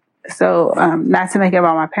issue, not to make it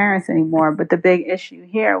about my parents anymore, but the big issue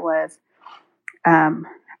here was, I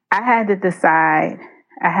had to decide,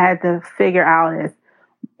 I had to figure out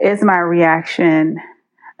is my reaction,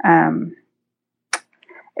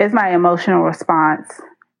 is my emotional response,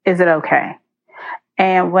 is it okay?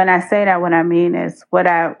 And when I say that, what I mean is what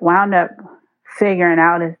I wound up figuring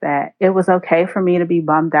out is that it was okay for me to be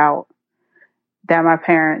bummed out that my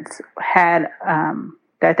parents had,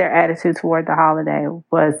 that their attitude toward the holiday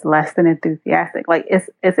was less than enthusiastic. Like,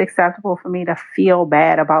 it's acceptable for me to feel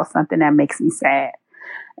bad about something that makes me sad.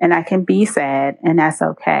 And I can be sad, and that's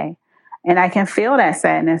okay. And I can feel that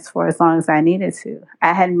sadness for as long as I needed to.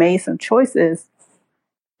 I had made some choices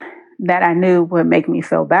that I knew would make me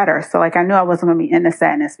feel better. So, like, I knew I wasn't going to be in the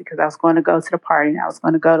sadness because I was going to go to the party, and I was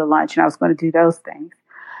going to go to lunch, and I was going to do those things.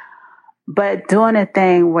 But doing a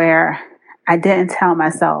thing where I didn't tell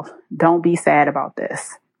myself, don't be sad about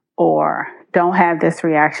this, or don't have this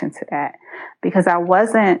reaction to that, because I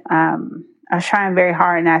was trying very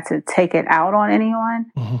hard not to take it out on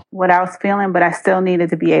anyone, what I was feeling, but I still needed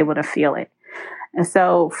to be able to feel it. And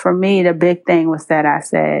so for me, the big thing was that I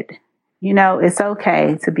said, it's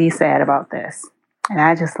okay to be sad about this. And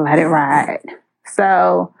I just let it ride.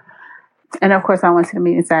 So, and of course I went to the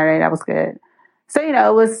meeting Saturday. That was good. So,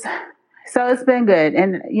 it's been good.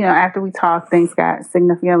 And, after we talked, things got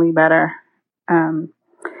significantly better. And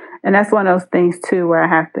that's one of those things too, where I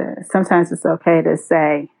have to, sometimes it's okay to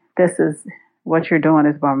say, this is what you're doing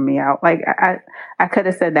is bumming me out. Like, I could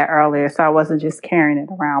have said that earlier, so I wasn't just carrying it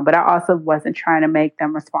around, but I also wasn't trying to make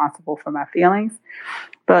them responsible for my feelings.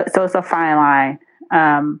 So it's a fine line,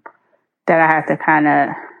 that I have to kind of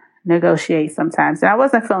negotiate sometimes. And I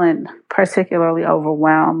wasn't feeling particularly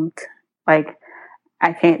overwhelmed. Like,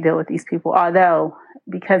 I can't deal with these people. Although,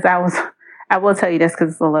 because I will tell you this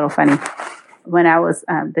because it's a little funny. When I was,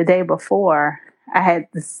 the day before, I had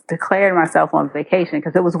declared myself on vacation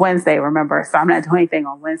because it was Wednesday, remember? So I'm not doing anything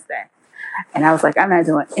on Wednesday. And I was like, I'm not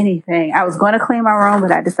doing anything. I was going to clean my room,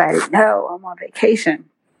 but I decided, no, I'm on vacation.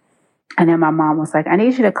 And then my mom was like, I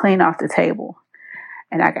need you to clean off the table.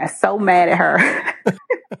 And I got so mad at her.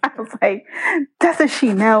 I was like, doesn't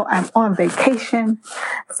she know I'm on vacation?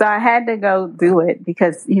 So I had to go do it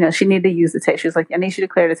because, she needed to use the table. She was like, I need you to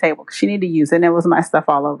clear the table because she needed to use it. And there was my stuff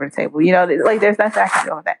all over the table. Like, there's nothing I can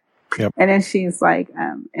do with that. Yep. And then she's like,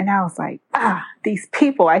 and I was like, these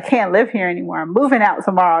people, I can't live here anymore. I'm moving out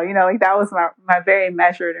tomorrow. Like, that was my very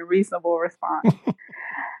measured and reasonable response.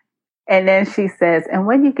 And then she says, and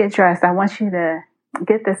when you get dressed, I want you to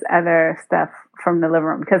get this other stuff from the living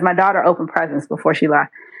room because my daughter opened presents before she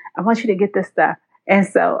left. I want you to get this stuff. And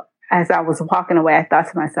so as I was walking away, I thought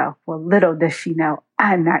to myself, well, little does she know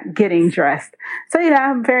I'm not getting dressed. So,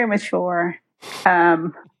 I'm very mature.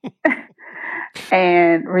 And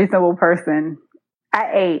reasonable person.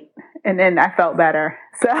 I ate and then I felt better.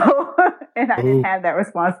 So, and I didn't have that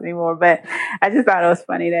response anymore, but I just thought it was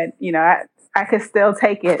funny that, I could still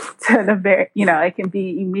take it to the very, it can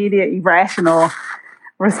be immediate, irrational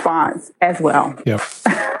response as well. Yep.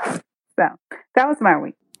 So that was my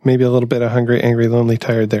week. Maybe a little bit of hungry, angry, lonely,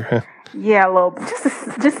 tired there, huh? Yeah, a little, just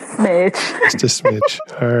a smidge. Just a smidge.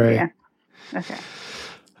 All right. Yeah. Okay.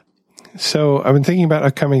 So I've been thinking about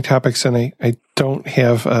upcoming topics, and I don't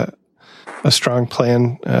have a strong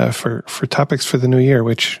plan for topics for the new year,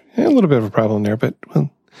 which a little bit of a problem there, but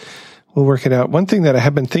we'll work it out. One thing that I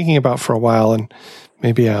have been thinking about for a while, and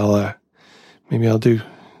maybe I'll do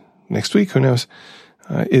next week, who knows,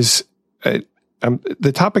 is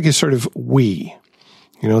the topic is sort of we,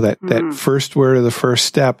 that first word or the first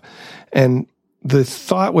step. And the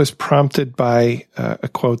thought was prompted by a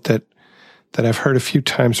quote that I've heard a few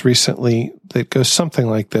times recently that goes something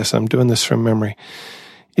like this. I'm doing this from memory.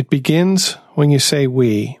 It begins when you say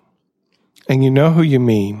we, and you know who you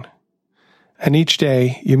mean, and each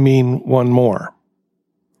day you mean one more.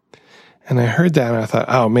 And I heard that and I thought,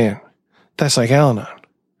 oh man, that's like Al-Anon.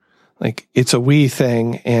 Like it's a we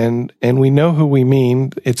thing, and we know who we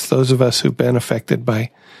mean. It's those of us who've been affected by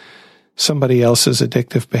somebody else's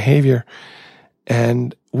addictive behavior.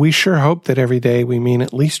 And we sure hope that every day we mean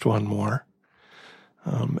at least one more.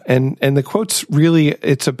 And the quote's really,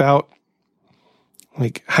 it's about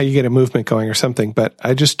like how you get a movement going or something. But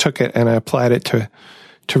I just took it and I applied it to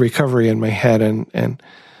recovery in my head. And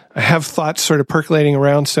I have thoughts sort of percolating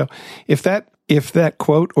around. So if that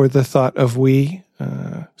quote or the thought of we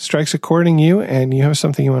strikes a chord in you and you have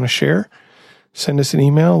something you want to share, send us an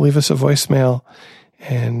email, leave us a voicemail,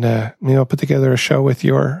 and maybe I'll put together a show with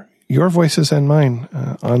your voices and mine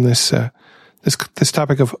on this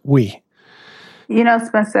topic of we. You know,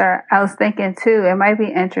 Spencer, I was thinking too, it might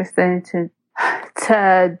be interesting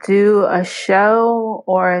to do a show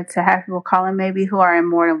or to have people call in maybe who are in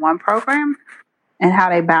more than one program and how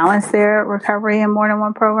they balance their recovery in more than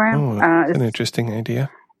one program. Oh, that's an interesting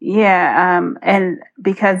idea. Yeah, and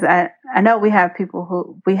because I know we have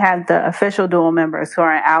we have the official dual members who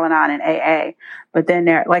are in Al-Anon and AA, but then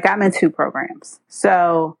I'm in two programs.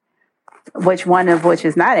 So, one of which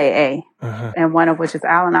is not AA, and one of which is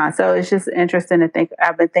Al-Anon. So it's just interesting to think.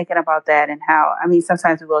 I've been thinking about that and how, I mean,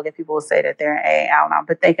 sometimes we will get people who say that they're in AA, Al-Anon,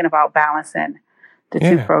 but thinking about balancing the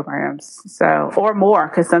two programs. So, or more,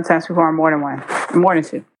 because sometimes people are more than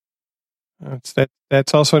two.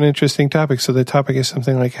 That's also an interesting topic. So the topic is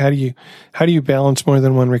something like how do you balance more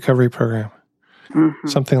than one recovery program? Mm-hmm.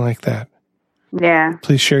 Something like that. Yeah.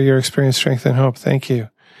 Please share your experience, strength, and hope. Thank you.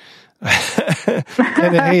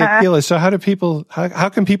 And hey, Akila, so how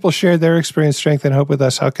can people share their experience, strength, and hope with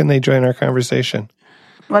us? How can they join our conversation?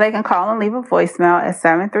 Well, they can call and leave a voicemail at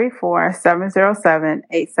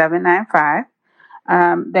 734-707-8795.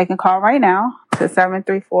 They can call right now to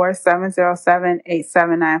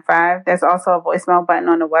 734-707-8795. There's also a voicemail button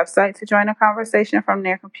on the website to join a conversation from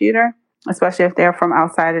their computer, especially if they're from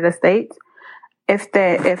outside of the state.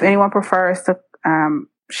 If anyone prefers to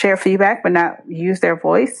share feedback but not use their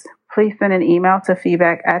voice, please send an email to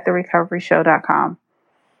feedback@therecoveryshow.com.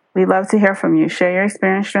 We'd love to hear from you. Share your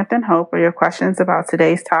experience, strength, and hope, or your questions about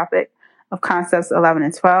today's topic of Concepts 11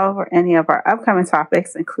 and 12, or any of our upcoming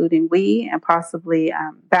topics, including we and possibly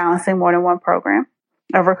balancing more than one program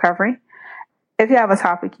of recovery. If you have a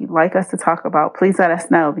topic you'd like us to talk about, please let us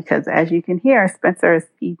know, because as you can hear, Spencer,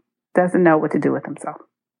 he doesn't know what to do with himself.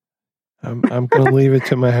 I'm going to leave it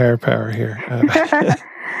to my higher power here.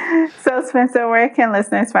 So, Spencer, where can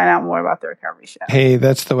listeners find out more about The Recovery Show? Hey,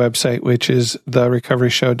 that's the website, which is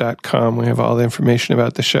therecoveryshow.com. We have all the information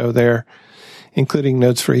about the show there, including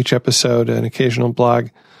notes for each episode, an occasional blog,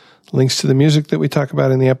 links to the music that we talk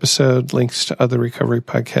about in the episode, links to other recovery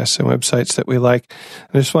podcasts and websites that we like.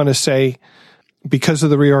 I just want to say, because of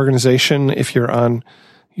the reorganization, if you're on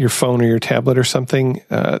your phone or your tablet or something,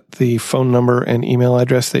 the phone number and email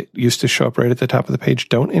address that used to show up right at the top of the page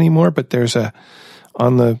don't anymore, but there's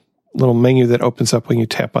on the little menu that opens up when you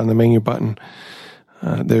tap on the menu button,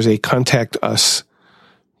 there's a Contact Us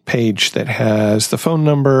page that has the phone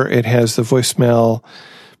number. It has the voicemail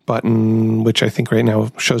button, which I think right now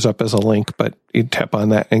shows up as a link, but you tap on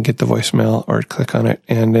that and get the voicemail or click on it.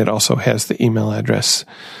 And it also has the email address.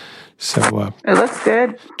 So it looks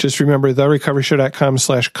good. Just remember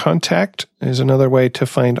therecoveryshow.com/contact is another way to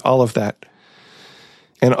find all of that.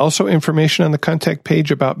 And also information on the contact page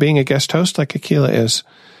about being a guest host like Akila is.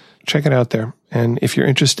 Check it out there. And if you're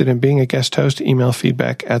interested in being a guest host, email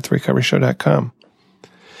feedback@therecoveryshow.com. I'm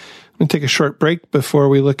going to take a short break before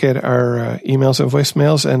we look at our emails and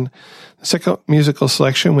voicemails. And the second musical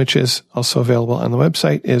selection, which is also available on the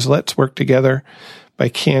website, is Let's Work Together by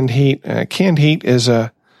Canned Heat. Canned Heat is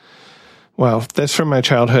that's from my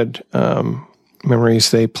childhood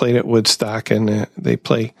memories. They played at Woodstock, and they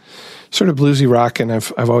play sort of bluesy rock, and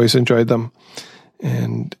I've always enjoyed them.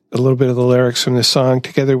 And a little bit of the lyrics from this song: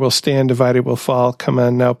 together we'll stand, divided we'll fall. Come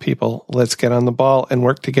on now, people, let's get on the ball and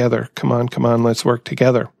work together. Come on, let's work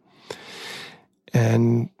together.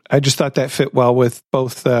 And I just thought that fit well with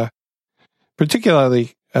both,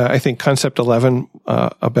 particularly, I think, Concept 11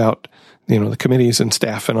 about, the committees and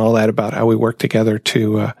staff and all that, about how we work together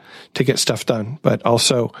to get stuff done, but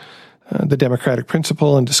also the democratic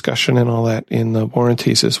principle and discussion and all that in the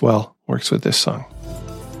warranties as well works with this song.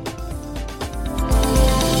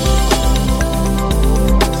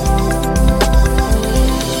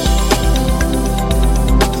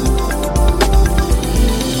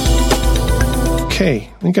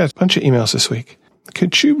 Okay, we got a bunch of emails this week.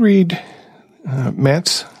 Could you read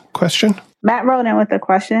Matt's question? Matt wrote in with a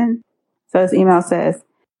question. So his email says,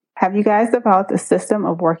 Have you guys developed a system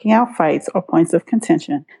of working out fights or points of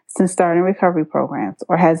contention since starting recovery programs,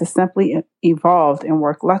 or has it simply evolved and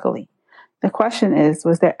worked luckily? The question is,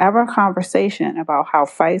 was there ever a conversation about how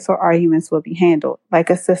fights or arguments will be handled,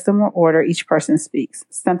 like a system or order each person speaks,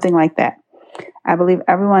 something like that? I believe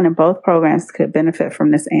everyone in both programs could benefit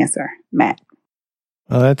from this answer. Matt.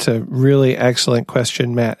 Well, that's a really excellent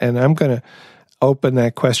question, Matt. And I'm going to open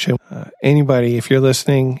that question. Anybody, if you're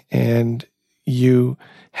listening and you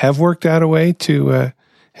have worked out a way to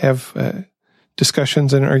have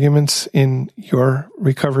discussions and arguments in your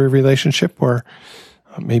recovery relationship, or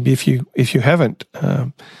maybe if you haven't,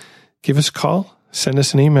 give us a call, send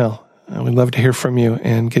us an email. We'd love to hear from you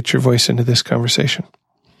and get your voice into this conversation.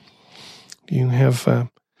 Do you have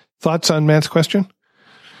thoughts on Matt's question?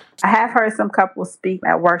 I have heard some couples speak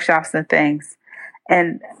at workshops and things,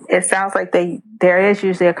 and it sounds like there is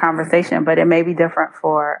usually a conversation, but it may be different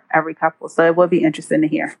for every couple. So it would be interesting to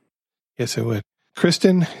hear. Yes, it would.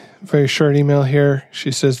 Kristen, very short email here.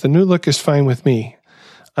 She says, the new look is fine with me.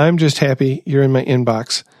 I'm just happy you're in my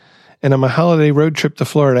inbox. And on my holiday road trip to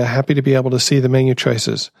Florida, happy to be able to see the menu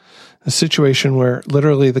choices. A situation where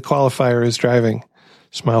literally the qualifier is driving.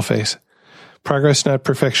 Smile face. Progress, not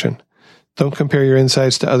perfection. Don't compare your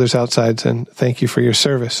insides to others' outsides, and thank you for your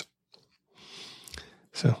service.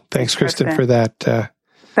 So thanks, Kristen, for that. So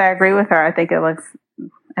I agree with her. I think it looks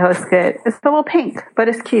good. It's a little pink, but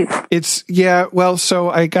it's cute. Well, so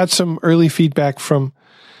I got some early feedback from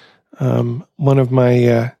one of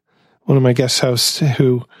my guest hosts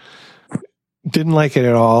who didn't like it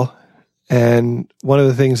at all. And one of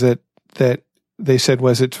the things that they said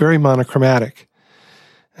was it's very monochromatic.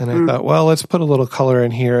 And I thought, well, let's put a little color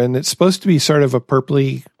in here. And it's supposed to be sort of a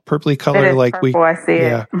purpley color, it is like purple, I see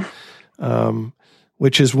it.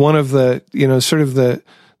 Which is one of the, sort of the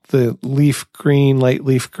leaf green, light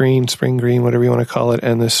leaf green, spring green, whatever you want to call it,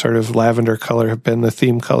 and this sort of lavender color have been the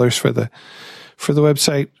theme colors for the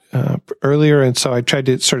website earlier. And so I tried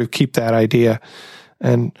to sort of keep that idea.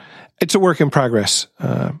 And it's a work in progress.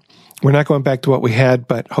 We're not going back to what we had,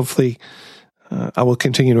 but hopefully I will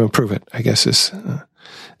continue to improve it, I guess is.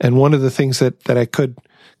 And one of the things that I could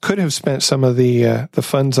have spent some of the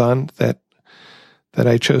funds on that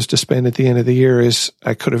I chose to spend at the end of the year is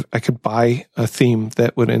I could buy a theme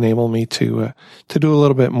that would enable me to do a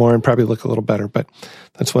little bit more and probably look a little better. But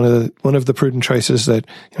that's one of the prudent choices that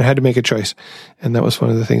I had to make a choice, and that was one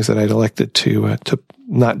of the things that I'd elected to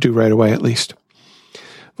not do right away, at least.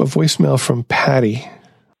 A voicemail from Patty.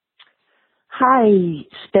 Hi,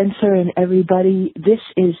 Spencer and everybody. This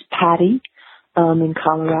is Patty in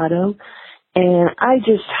Colorado. And I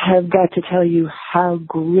just have got to tell you how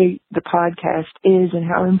great the podcast is and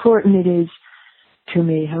how important it is to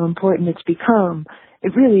me, how important it's become.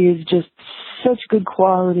 It really is just such good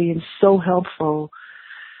quality and so helpful.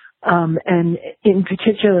 And in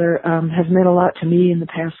particular, has meant a lot to me in the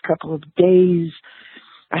past couple of days.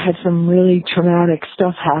 I had some really traumatic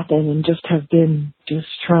stuff happen and just have been just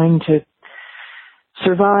trying to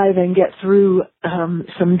survive and get through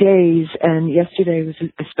some days. And yesterday was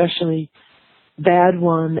especially bad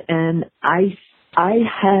one, and I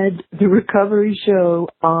had the recovery show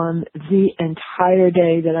on the entire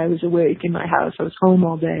day that I was awake in my house. I was home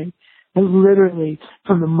all day. And literally,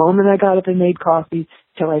 from the moment I got up and made coffee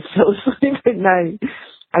till I fell asleep at night,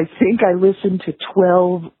 I think I listened to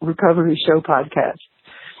 12 recovery show podcasts,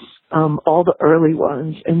 all the early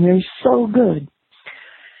ones, and they're so good.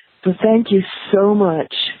 So thank you so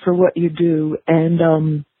much for what you do,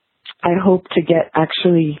 and I hope to get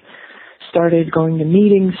actually started going to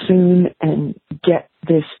meetings soon and get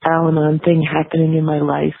this Al-Anon thing happening in my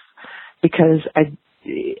life, because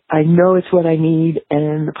I know it's what I need,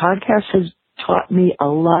 and the podcast has taught me a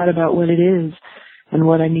lot about what it is and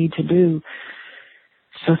what I need to do.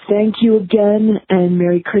 So thank you again, and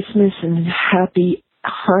Merry Christmas and Happy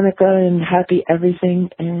Hanukkah and happy everything,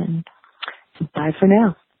 and bye for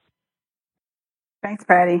now. Thanks,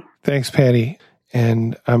 Patty. Thanks, Patty.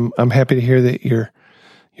 And I'm happy to hear that you're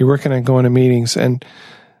working on going to meetings, and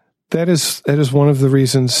that is one of the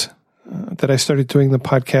reasons that I started doing the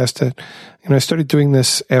podcast. That I started doing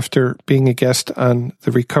this after being a guest on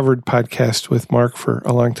the Recovered podcast with Mark for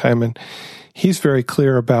a long time, and he's very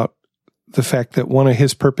clear about the fact that one of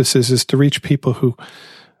his purposes is to reach people who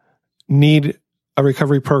need a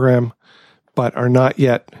recovery program but are not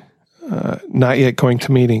yet going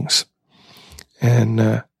to meetings, and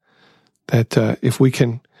that if we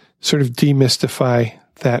can sort of demystify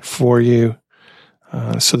that for you,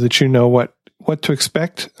 so that you know what to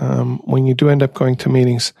expect when you do end up going to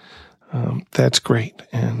meetings. That's great,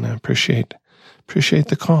 and I appreciate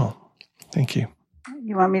the call. Thank you.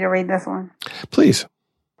 You want me to read this one? Please.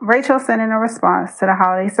 Rachel sent in a response to the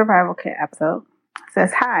Holiday Survival Kit episode.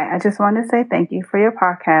 Says, hi, I just wanted to say thank you for your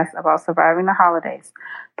podcast about surviving the holidays,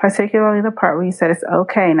 particularly the part where you said it's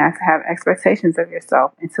okay not to have expectations of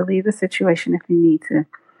yourself and to leave the situation if you need to,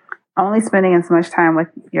 only spending as much time with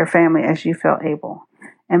your family as you feel able.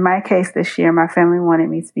 In my case this year, my family wanted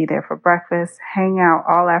me to be there for breakfast, hang out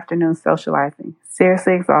all afternoon socializing,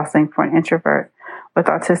 seriously exhausting for an introvert with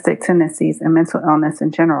autistic tendencies and mental illness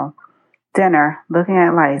in general, dinner, looking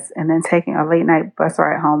at lights, and then taking a late night bus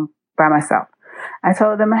ride home by myself. I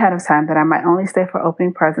told them ahead of time that I might only stay for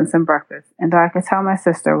opening presents and breakfast, and though I could tell my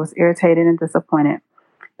sister was irritated and disappointed,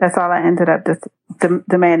 that's all I ended up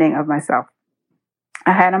demanding of myself.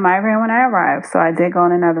 I had a migraine when I arrived, so I did go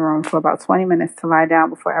in another room for about 20 minutes to lie down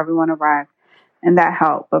before everyone arrived, and that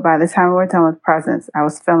helped. But by the time we were done with presents, I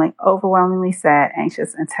was feeling overwhelmingly sad,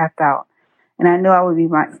 anxious, and tapped out. And I knew I would be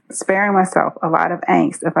sparing myself a lot of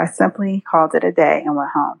angst if I simply called it a day and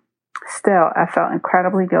went home. Still, I felt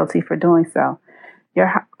incredibly guilty for doing so.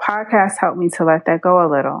 Your podcast helped me to let that go a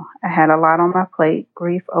little. I had a lot on my plate,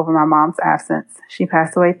 grief over my mom's absence. She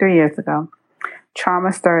passed away 3 years ago.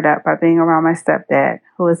 Trauma stirred up by being around my stepdad,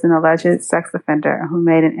 who is an alleged sex offender and who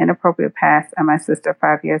made an inappropriate pass at my sister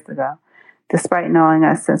 5 years ago, despite knowing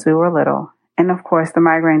us since we were little. And of course, the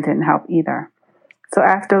migraine didn't help either. So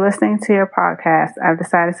after listening to your podcast, I've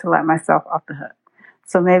decided to let myself off the hook.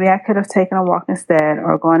 So maybe I could have taken a walk instead,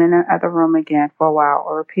 or gone in another room again for a while,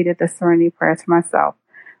 or repeated the serenity prayer to myself.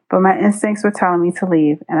 But my instincts were telling me to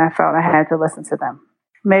leave, and I felt I had to listen to them.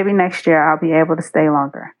 Maybe next year I'll be able to stay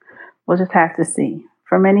longer. We'll just have to see.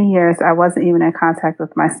 For many years, I wasn't even in contact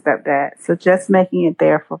with my stepdad, so just making it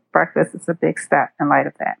there for breakfast is a big step in light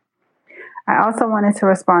of that. I also wanted to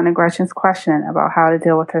respond to Gretchen's question about how to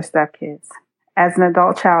deal with her stepkids. As an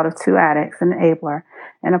adult child of 2 addicts, an enabler,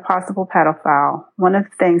 and a possible pedophile, one of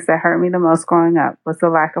the things that hurt me the most growing up was the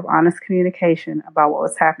lack of honest communication about what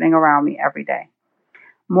was happening around me every day.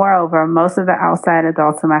 Moreover, most of the outside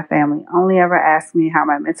adults in my family only ever asked me how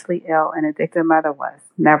my mentally ill and addicted mother was,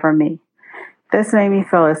 never me. This made me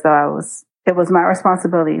feel as though it was my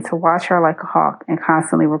responsibility to watch her like a hawk and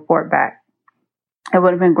constantly report back. It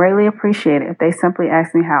would have been greatly appreciated if they simply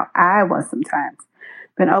asked me how I was sometimes,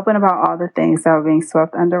 been open about all the things that were being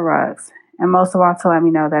swept under rugs, and most of all to let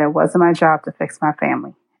me know that it wasn't my job to fix my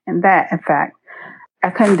family, and that, in fact, I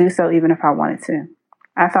couldn't do so even if I wanted to.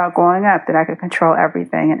 I thought growing up that I could control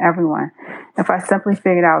everything and everyone if I simply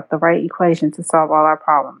figured out the right equation to solve all our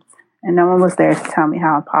problems, and no one was there to tell me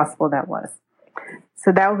how impossible that was.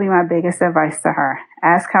 So that would be my biggest advice to her.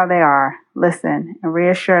 Ask how they are, listen, and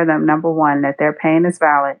reassure them, number 1, that their pain is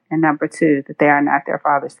valid, and number 2, that they are not their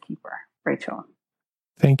father's keeper. Rachel.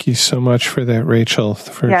 Thank you so much for that, Rachel,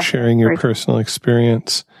 for sharing your personal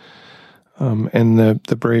experience and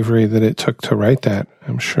the bravery that it took to write that,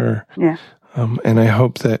 I'm sure. Yeah. And I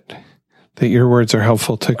hope that your words are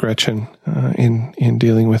helpful to Gretchen in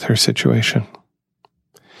dealing with her situation.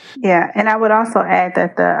 Yeah, and I would also add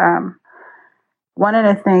that the one of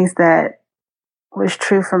the things that was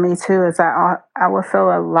true for me too is I would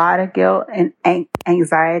feel a lot of guilt and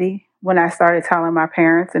anxiety when I started telling my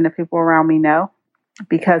parents and the people around me no,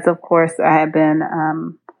 because of course I had been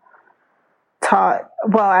taught.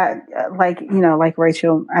 Well, like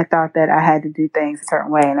Rachel, I thought that I had to do things a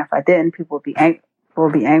certain way, and if I didn't, people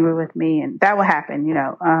would be angry with me, and that would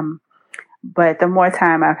happen, But the more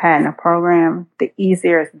time I've had in a program, the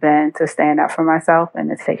easier it's been to stand up for myself and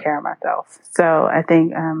to take care of myself. So I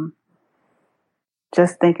think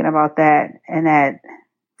just thinking about that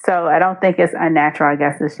so I don't think it's unnatural. I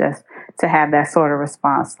guess it's just to have that sort of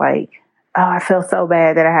response, like, oh, I feel so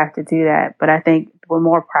bad that I have to do that. But I think with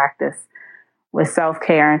more practice, with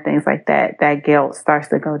self-care and things like that, that guilt starts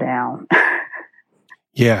to go down.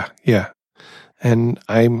 Yeah. And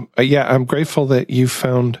I'm grateful that you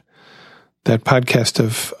found that podcast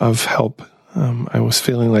of help. I was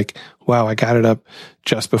feeling like, wow, I got it up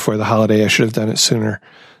just before the holiday. I should have done it sooner.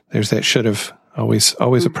 There's that should have, always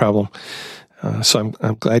a problem. So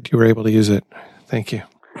I'm glad you were able to use it. Thank you.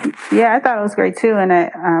 Yeah, I thought it was great too.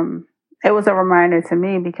 And it was a reminder to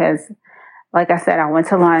me because, like I said, I went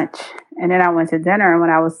to lunch and then I went to dinner. And when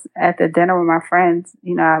I was at the dinner with my friends,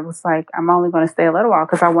 I was like, I'm only going to stay a little while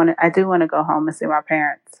because I do want to go home and see my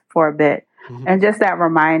parents for a bit. Mm-hmm. And just that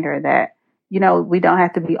reminder that, we don't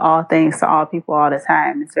have to be all things to all people all the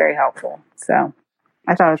time. It's very helpful. So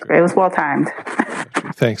I thought it was great. It was well timed.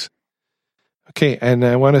 Thanks. Okay. And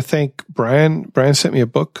I want to thank Brian. Brian sent me a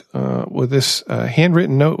book with this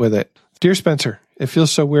handwritten note with it. Dear Spencer, it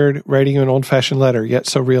feels so weird writing you an old-fashioned letter, yet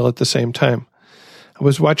so real at the same time. I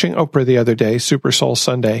was watching Oprah the other day, Super Soul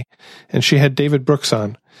Sunday, and she had David Brooks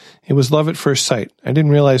on. It was love at first sight. I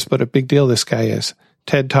didn't realize what a big deal this guy is.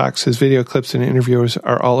 TED Talks, his video clips, and interviews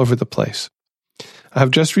are all over the place. I have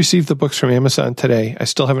just received the books from Amazon today. I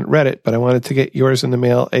still haven't read it, but I wanted to get yours in the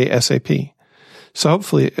mail ASAP. So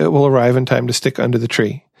hopefully it will arrive in time to stick under the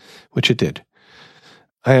tree, which it did.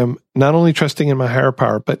 I am not only trusting in my higher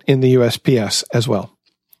power, but in the USPS as well.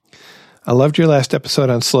 I loved your last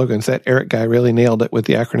episode on slogans. That Eric guy really nailed it with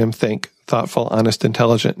the acronym THINK. Thoughtful, honest,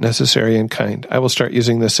 intelligent, necessary, and kind. I will start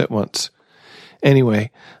using this at once.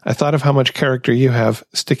 Anyway, I thought of how much character you have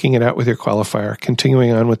sticking it out with your qualifier,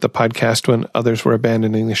 continuing on with the podcast when others were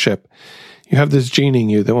abandoning the ship. You have this gene in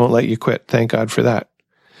you that won't let you quit. Thank God for that.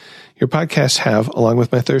 Your podcasts have, along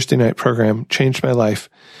with my Thursday night program, changed my life,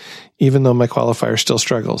 even though my qualifier still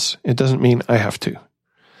struggles. It doesn't mean I have to.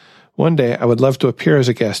 One day, I would love to appear as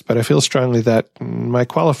a guest, but I feel strongly that my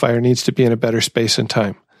qualifier needs to be in a better space and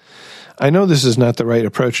time. I know this is not the right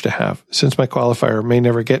approach to have, since my qualifier may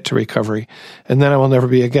never get to recovery, and then I will never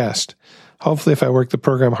be a guest. Hopefully, if I work the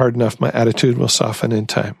program hard enough, my attitude will soften in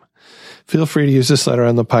time. Feel free to use this letter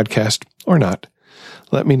on the podcast, or not.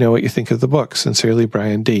 Let me know what you think of the book. Sincerely,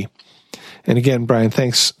 Brian D. And again, Brian,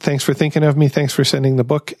 thanks for thinking of me. Thanks for sending the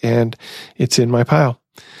book, and it's in my pile.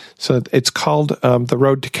 So it's called The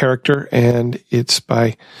Road to Character, and it's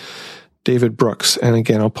by David Brooks. And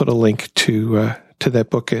again, I'll put a link to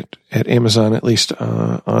that book at Amazon, at least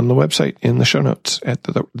on the website in the show notes at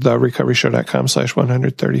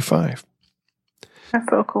therecoveryshow.com/135. That's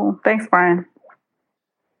so cool. Thanks, Brian.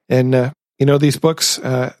 And, these books,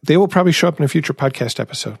 they will probably show up in a future podcast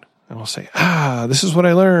episode. And we'll say, this is what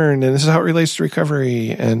I learned, and this is how it relates to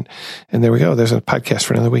recovery. And there we go. There's a podcast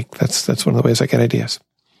for another week. That's one of the ways I get ideas.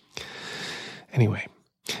 Anyway,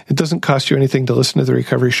 it doesn't cost you anything to listen to The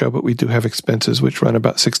Recovery Show, but we do have expenses which run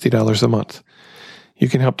about $60 a month. You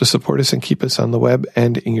can help to support us and keep us on the web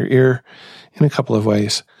and in your ear in a couple of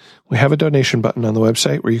ways. We have a donation button on the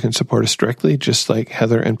website where you can support us directly, just like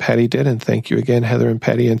Heather and Patty did. And thank you again, Heather and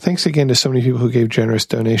Patty. And thanks again to so many people who gave generous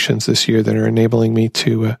donations this year that are enabling me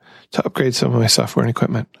to upgrade some of my software and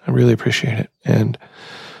equipment. I really appreciate it. And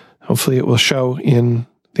hopefully it will show in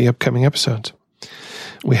the upcoming episodes.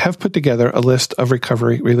 We have put together a list of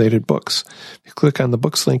recovery-related books. If you click on the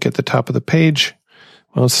books link at the top of the page,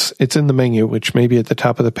 well, it's in the menu, which may be at the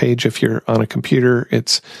top of the page if you're on a computer.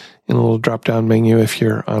 It's in a little drop-down menu if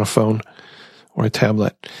you're on a phone or a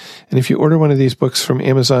tablet. And if you order one of these books from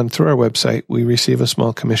Amazon through our website, we receive a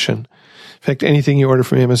small commission. In fact, anything you order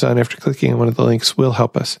from Amazon after clicking on one of the links will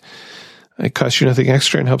help us. It costs you nothing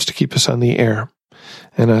extra and helps to keep us on the air.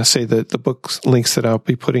 And say that the books links that I'll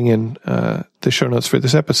be putting in the show notes for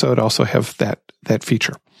this episode also have that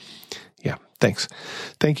feature. Yeah, thanks.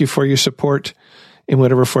 Thank you for your support in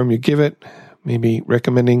whatever form you give it. Maybe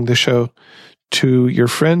recommending the show to your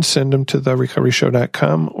friends, send them to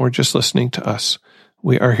therecoveryshow.com, or just listening to us.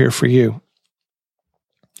 We are here for you.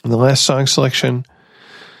 And the last song selection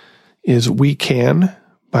is We Can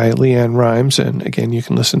by Leanne Rimes. And again, you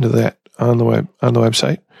can listen to that on the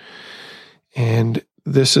website. And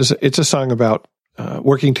it's a song about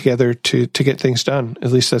working together to get things done.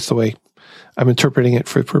 At least that's the way I'm interpreting it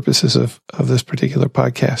for purposes of this particular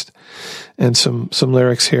podcast. And some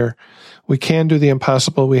lyrics here. We can do the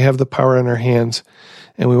impossible. We have the power in our hands,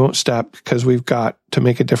 and we won't stop because we've got to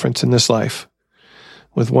make a difference in this life.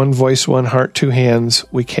 With one voice, one heart, two hands,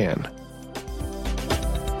 we can.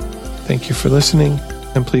 Thank you for listening,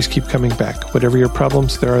 and please keep coming back. Whatever your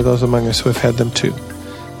problems, there are those among us who have had them too.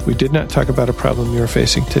 We did not talk about a problem you are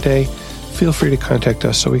facing today. Feel free to contact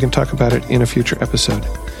us so we can talk about it in a future episode.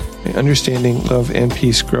 May understanding, love, and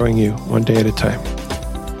peace growing you one day at a time.